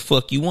whatever the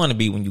fuck you want to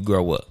be when you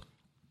grow up.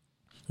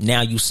 Now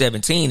you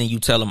 17 and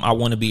you tell them I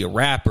want to be a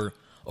rapper,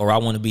 or I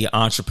want to be an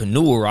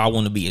entrepreneur, or I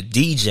want to be a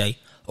DJ,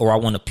 or I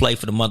want to play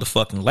for the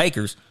motherfucking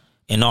Lakers,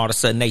 and all of a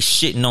sudden they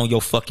shitting on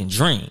your fucking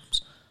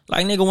dreams.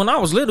 Like, nigga, when I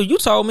was little, you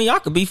told me I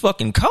could be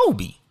fucking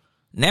Kobe.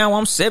 Now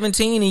I'm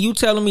 17 and you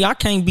telling me I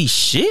can't be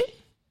shit?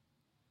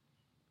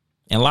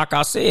 And like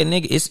I said,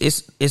 nigga,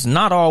 it's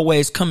not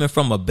always coming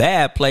from a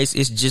bad place.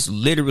 It's just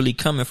literally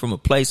coming from a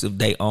place of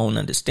their own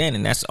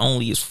understanding. That's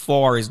only as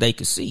far as they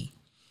can see.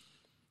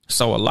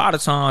 So a lot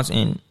of times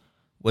in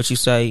what you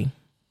say,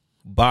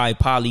 by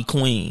Polly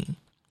Queen,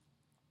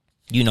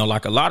 you know,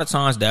 like a lot of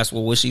times that's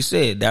what she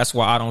said. That's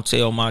why I don't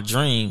tell my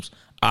dreams.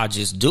 I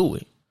just do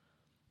it.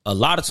 A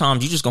lot of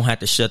times you just gonna have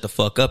to shut the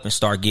fuck up and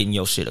start getting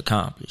your shit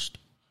accomplished.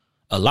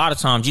 A lot of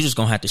times you just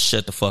gonna have to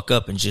shut the fuck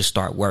up and just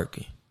start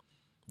working.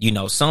 You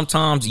know,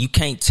 sometimes you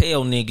can't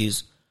tell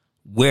niggas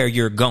where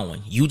you're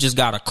going. You just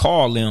gotta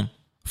call them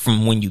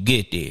from when you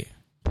get there.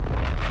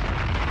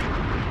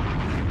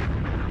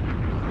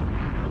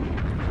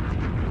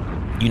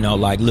 You know,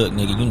 like, look,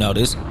 nigga, you know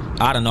this.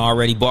 I done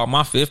already bought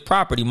my 5th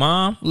property,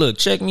 mom. Look,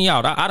 check me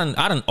out. I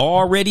done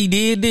already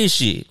did this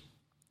shit.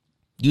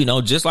 You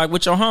know, just like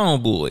with your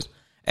homeboys.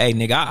 Hey,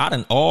 nigga, I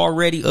done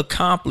already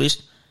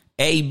accomplished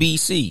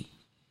ABC.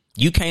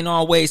 You can't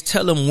always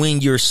tell them when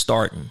you're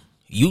starting.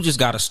 You just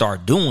got to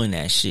start doing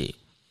that shit.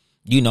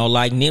 You know,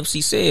 like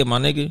Nipsey said, my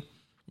nigga.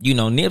 You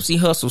know, Nipsey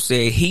Hussle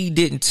said he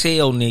didn't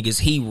tell niggas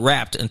he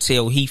rapped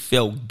until he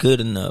felt good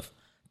enough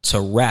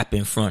to rap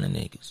in front of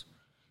niggas.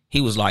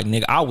 He was like,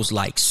 nigga, I was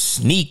like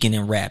sneaking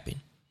and rapping.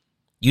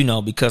 You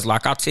know, because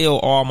like I tell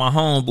all my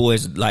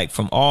homeboys, like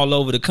from all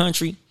over the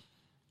country,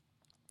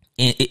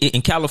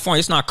 in California,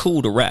 it's not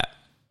cool to rap.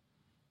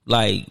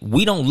 Like,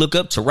 we don't look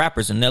up to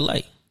rappers in LA.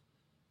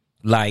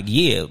 Like,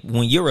 yeah,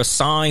 when you're a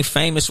signed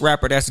famous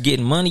rapper that's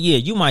getting money, yeah,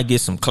 you might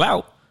get some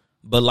clout.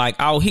 But like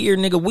out here,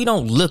 nigga, we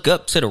don't look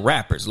up to the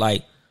rappers.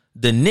 Like,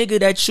 the nigga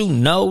that you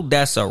know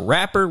that's a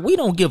rapper, we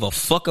don't give a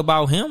fuck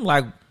about him.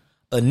 Like,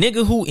 a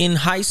nigga who in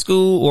high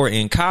school or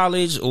in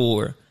college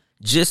or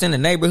just in the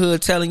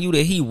neighborhood telling you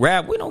that he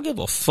rap, we don't give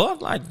a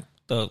fuck. Like,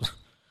 the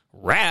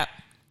rap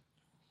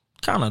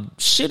kind of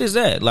shit is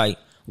that? Like,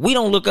 we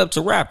don't look up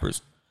to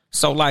rappers.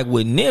 So like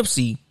with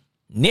Nipsey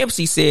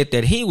said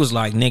that he was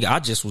like, nigga, I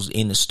just was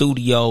in the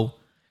studio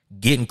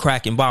getting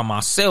cracking by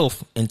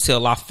myself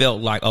until I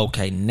felt like,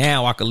 okay,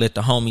 now I could let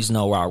the homies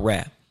know I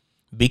rap.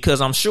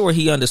 Because I'm sure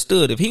he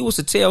understood if he was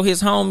to tell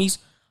his homies,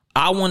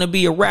 I want to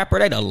be a rapper,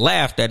 they'd have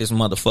laughed at his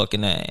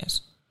motherfucking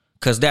ass.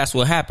 Because that's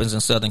what happens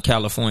in Southern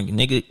California.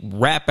 Nigga,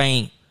 rap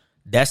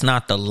that's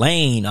not the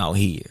lane out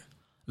here.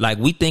 Like,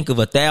 we think of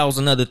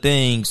 1,000 other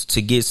things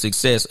to get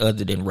success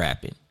other than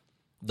rapping.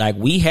 Like,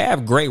 we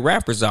have great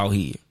rappers out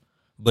here.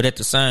 But at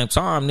the same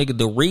time, nigga,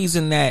 the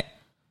reason that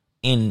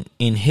in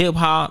hip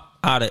hop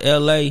out of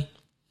LA,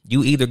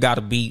 you either got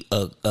to be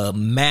a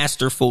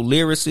masterful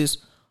lyricist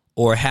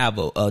or have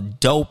a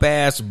dope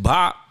ass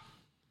bop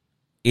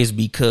is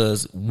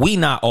because we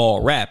not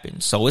all rapping.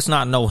 So it's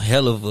not no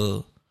hell of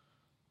a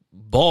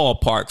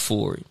ballpark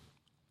for it.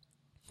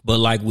 But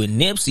like with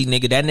Nipsey,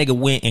 nigga, that nigga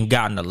went and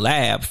got in the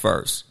lab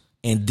first.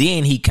 And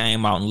then he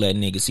came out and let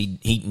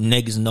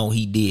niggas know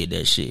he did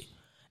that shit.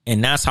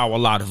 And that's how a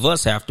lot of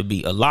us have to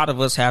be. A lot of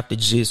us have to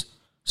just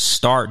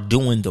start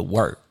doing the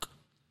work.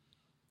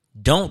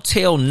 Don't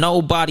tell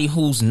nobody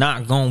who's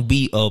not going to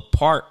be a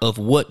part of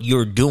what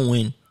you're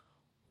doing.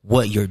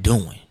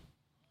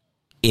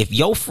 If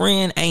your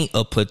friend ain't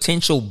a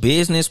potential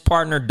business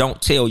partner,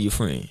 don't tell your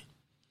friend.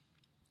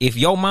 If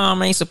your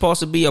mom ain't supposed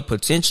to be a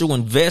potential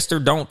investor,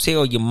 don't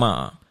tell your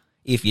mom.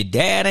 If your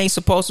dad ain't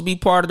supposed to be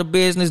part of the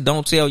business,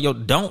 don't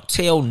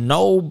tell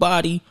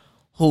nobody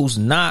who's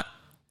not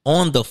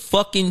on the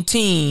fucking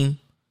team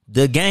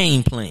the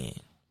game plan.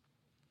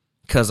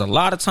 Because a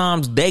lot of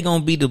times they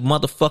gonna be the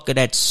motherfucker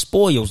that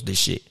spoils the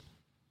shit.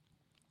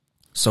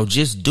 So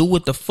just do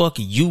what the fuck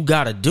you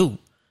gotta do.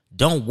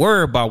 Don't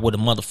worry about what a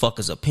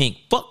motherfucker's opinion.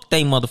 Fuck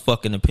they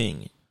motherfucking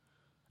opinion.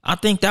 I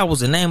think that was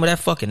the name of that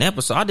fucking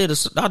episode. I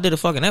did a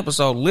fucking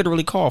episode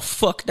literally called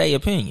Fuck They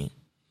Opinion.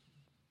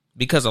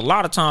 Because a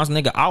lot of times,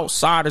 nigga,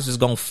 outsiders is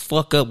gonna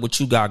fuck up what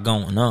you got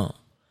going on.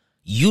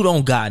 You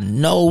don't got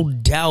no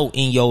doubt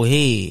in your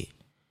head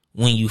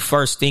when you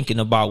first thinking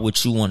about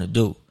what you want to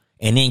do.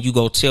 And then you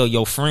go tell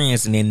your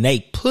friends and then they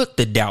put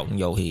the doubt in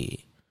your head.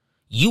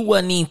 You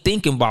wasn't even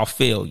thinking about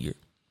failure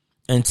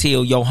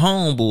until your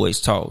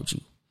homeboys told you.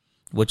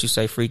 What you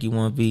say, Freaky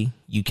 1B?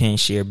 You can't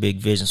share big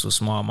visions with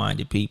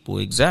small-minded people.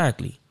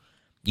 Exactly.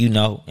 You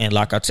know, and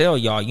like I tell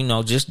y'all, you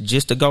know,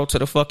 just to go to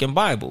the fucking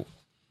Bible.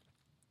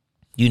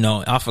 You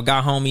know, I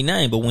forgot homie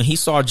name, but when he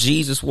saw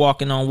Jesus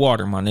walking on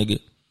water, my nigga,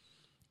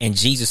 and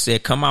Jesus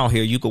said, come out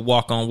here, you could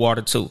walk on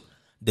water too.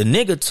 The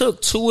nigga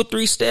took 2 or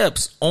 3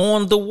 steps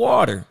on the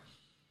water,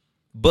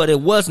 but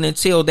it wasn't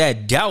until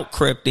that doubt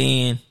crept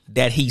in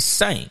that he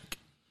sank.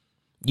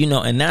 You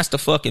know, and that's the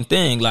fucking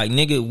thing. Like,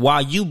 nigga,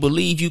 while you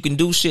believe you can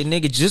do shit,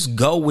 nigga, just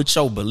go with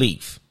your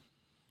belief.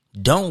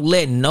 Don't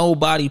let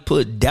nobody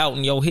put doubt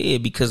in your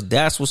head, because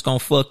that's what's gonna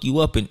fuck you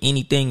up in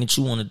anything that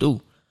you want to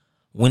do.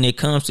 When it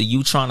comes to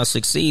you trying to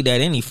succeed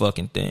at any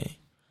fucking thing,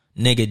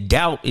 nigga,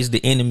 doubt is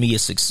the enemy of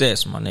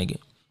success, my nigga.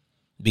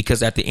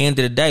 Because at the end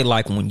of the day,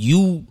 like, when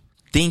you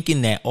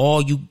thinking that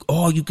all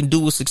you can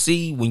do is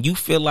succeed, when you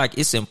feel like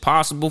it's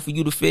impossible for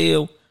you to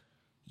fail,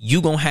 you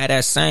gonna have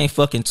that same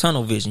fucking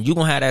tunnel vision. You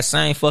gonna have that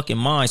same fucking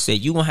mindset.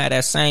 You gonna have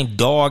that same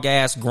dog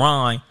ass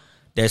grind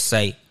that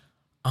say,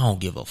 I don't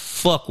give a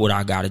fuck what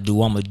I gotta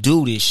do. I'm gonna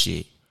do this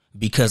shit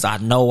because I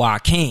know I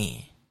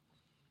can.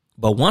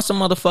 But once a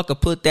motherfucker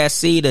put that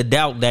seed of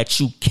doubt that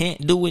you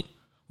can't do it,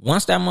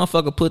 once that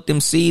motherfucker put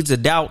them seeds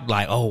of doubt,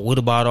 like, oh, what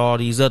about all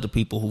these other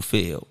people who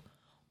failed?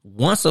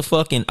 Once a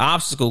fucking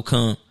obstacle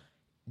come,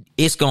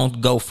 it's gonna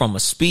go from a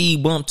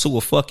speed bump to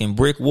a fucking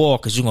brick wall,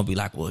 because you're gonna be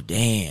like, well,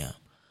 damn.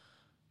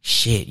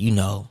 Shit, you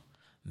know,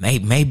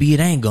 maybe it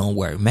ain't gonna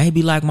work.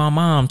 Maybe like my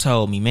mom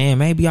told me, man,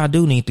 maybe I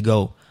do need to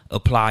go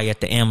apply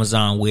at the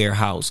Amazon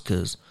warehouse,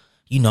 because,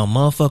 you know,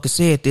 motherfucker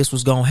said this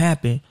was gonna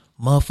happen.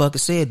 Motherfucker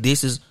said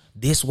this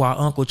why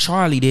Uncle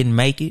Charlie didn't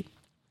make it.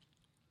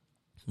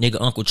 Nigga,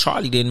 Uncle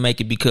Charlie didn't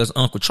make it because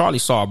Uncle Charlie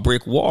saw a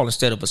brick wall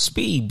instead of a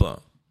speed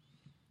bump.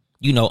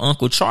 You know,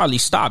 Uncle Charlie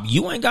stopped.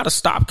 You ain't gotta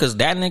stop because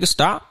that nigga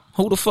stopped.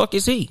 Who the fuck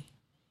is he?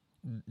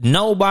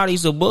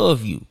 Nobody's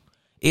above you.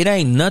 It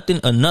ain't nothing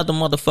another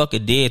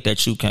motherfucker did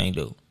that you can't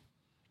do.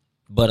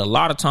 But a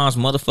lot of times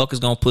motherfuckers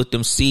gonna put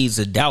them seeds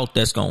of doubt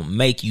that's gonna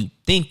make you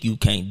think you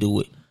can't do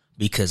it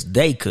because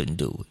they couldn't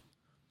do it.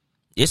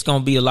 It's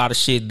gonna be a lot of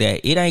shit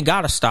that it ain't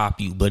gotta stop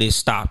you, but it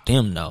stopped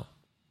him though.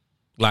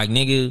 Like,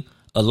 nigga,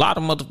 a lot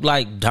of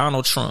like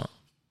Donald Trump.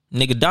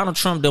 Nigga, Donald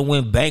Trump done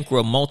went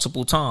bankrupt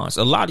multiple times.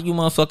 A lot of you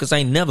motherfuckers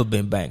ain't never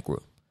been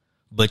bankrupt.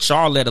 But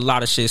y'all let a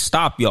lot of shit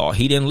stop y'all.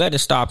 He didn't let it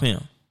stop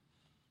him.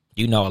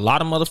 You know, a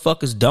lot of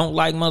motherfuckers don't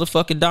like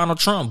motherfucking Donald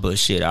Trump, but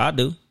shit, I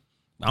do.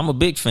 I'm a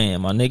big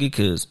fan, my nigga,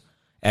 because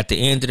at the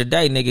end of the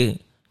day, nigga,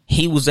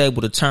 he was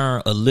able to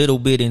turn a little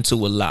bit into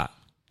a lot.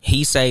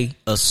 He say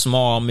a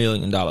small $1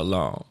 million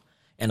loan.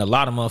 And a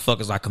lot of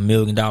motherfuckers like $1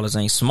 million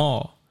ain't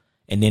small.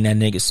 And then that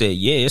nigga said,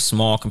 yeah, it's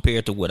small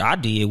compared to what I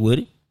did with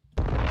it.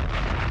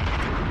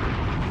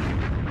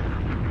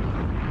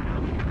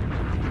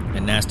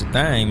 And that's the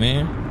thing,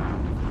 man.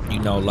 You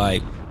know,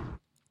 like,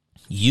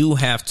 you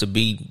have to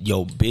be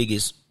your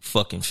biggest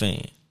fucking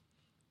fan.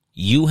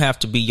 You have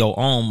to be your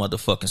own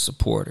motherfucking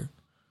supporter.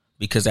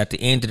 Because at the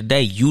end of the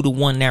day, you the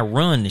one that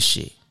run the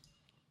shit.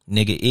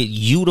 Nigga,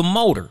 you the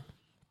motor.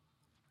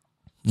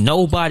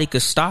 Nobody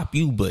could stop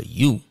you but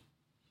you.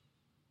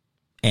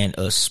 And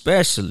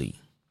especially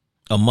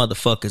a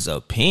motherfucker's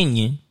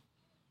opinion.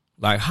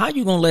 Like, how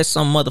you gonna let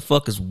some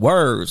motherfucker's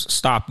words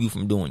stop you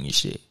from doing your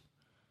shit?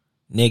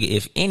 Nigga,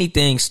 if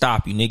anything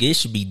stop you, nigga, it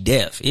should be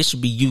death. It should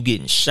be you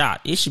getting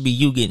shot. It should be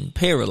you getting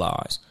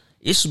paralyzed.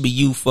 It should be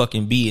you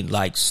fucking being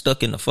like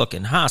stuck in the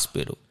fucking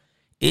hospital.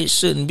 It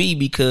shouldn't be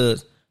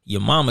because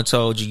your mama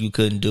told you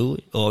couldn't do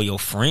it or your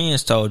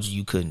friends told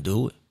you couldn't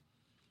do it.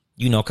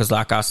 You know, because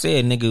like I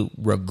said, nigga,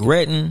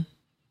 regretting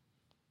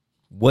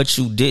what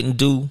you didn't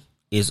do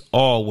is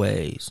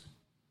always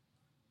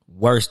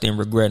worse than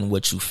regretting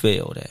what you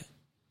failed at.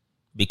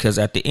 Because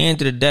at the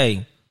end of the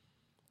day,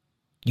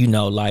 you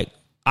know, like,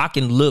 I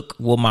can look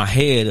with my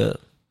head up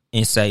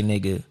and say,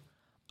 nigga,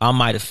 I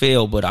might have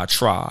failed, but I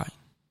tried.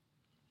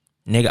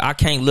 Nigga, I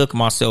can't look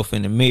myself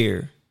in the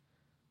mirror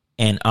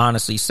and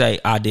honestly say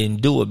I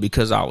didn't do it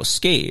because I was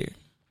scared.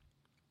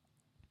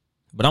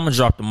 But I'm going to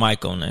drop the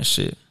mic on that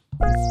shit.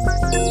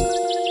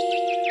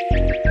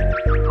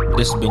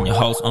 This has been your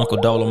host, Uncle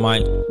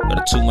Dolomite, for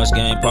the Too Much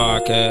Game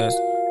Podcast,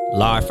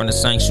 live from the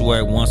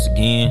sanctuary once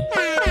again.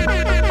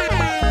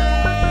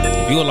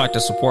 If you would like to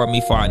support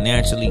me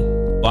financially,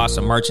 buy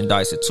some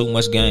merchandise at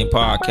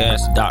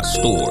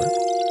toomuchgamepodcast.store.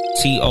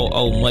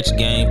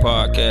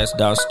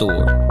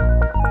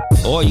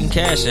 TOOmuchgamepodcast.store. Or you can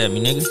cash at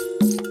me, nigga.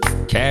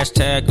 Cash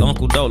tag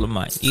Uncle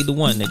Dolomite. Either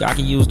one, nigga. I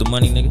can use the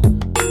money, nigga.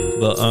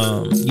 But,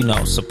 you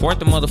know, support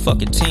the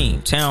motherfucking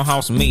team.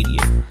 Townhouse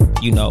Media.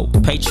 You know,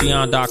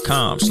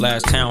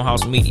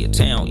 patreon.com/Townhouse Media.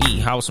 Town E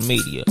House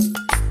Media.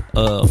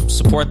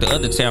 Support the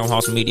other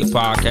Townhouse Media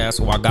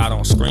podcast who I got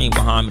on screen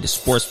behind me, the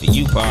Sports for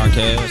You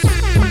podcast.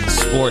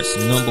 Sports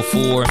number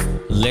 4,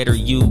 letter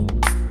U,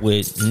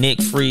 with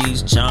Nick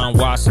Freeze, John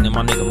Watson, and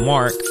my nigga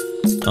Mark.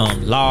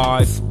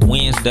 Live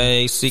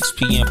Wednesday, 6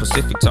 p.m.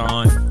 Pacific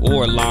time,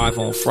 or live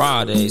on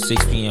Friday,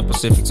 6 p.m.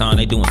 Pacific time.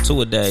 They doing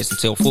 2 a days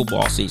until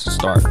football season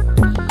start.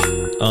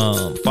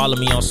 Follow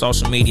me on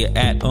social media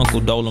at Uncle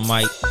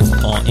Dolomite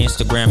on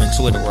Instagram and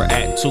Twitter, or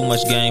at Too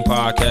Much Game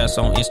Podcast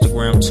on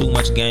Instagram, Too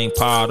Much Game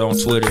Pod on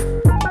Twitter.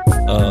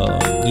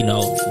 You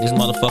know, this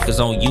motherfucker's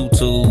on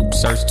YouTube.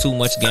 Search Too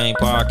Much Game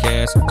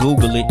Podcast.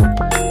 Google it.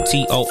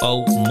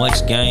 TOO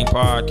Much Game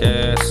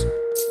Podcast.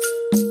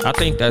 I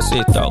think that's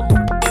it though.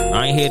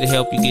 I ain't here to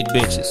help you get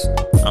bitches.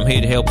 I'm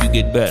here to help you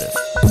get better.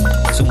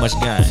 Too much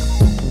game.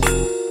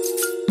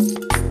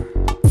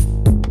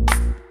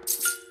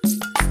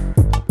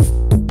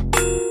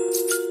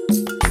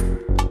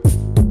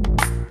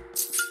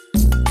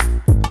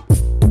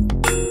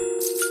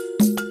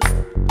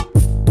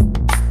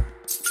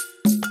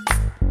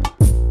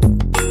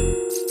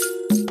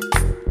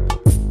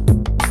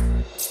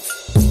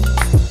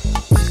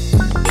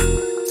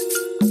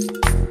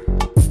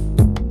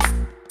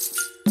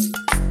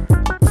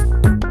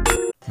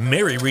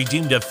 and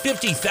redeemed a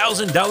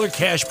 $50,000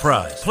 cash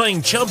prize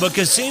playing Chumba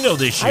Casino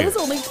this year. I was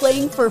only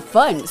playing for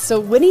fun, so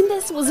winning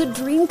this was a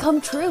dream come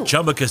true.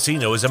 Chumba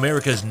Casino is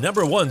America's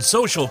 #1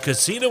 social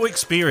casino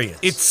experience.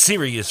 It's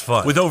serious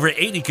fun. With over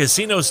 80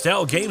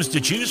 casino-style games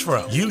to choose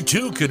from, you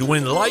too could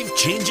win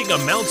life-changing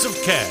amounts of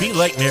cash. Be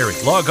like Mary.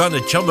 Log on to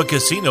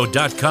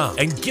ChumbaCasino.com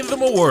and give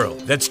them a whirl.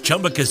 That's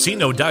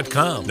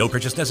ChumbaCasino.com. No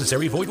purchase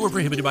necessary. Void where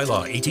prohibited by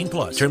law.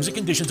 18+. Terms and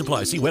conditions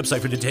apply. See website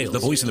for details. The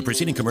voice in the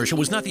preceding commercial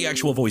was not the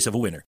actual voice of a winner.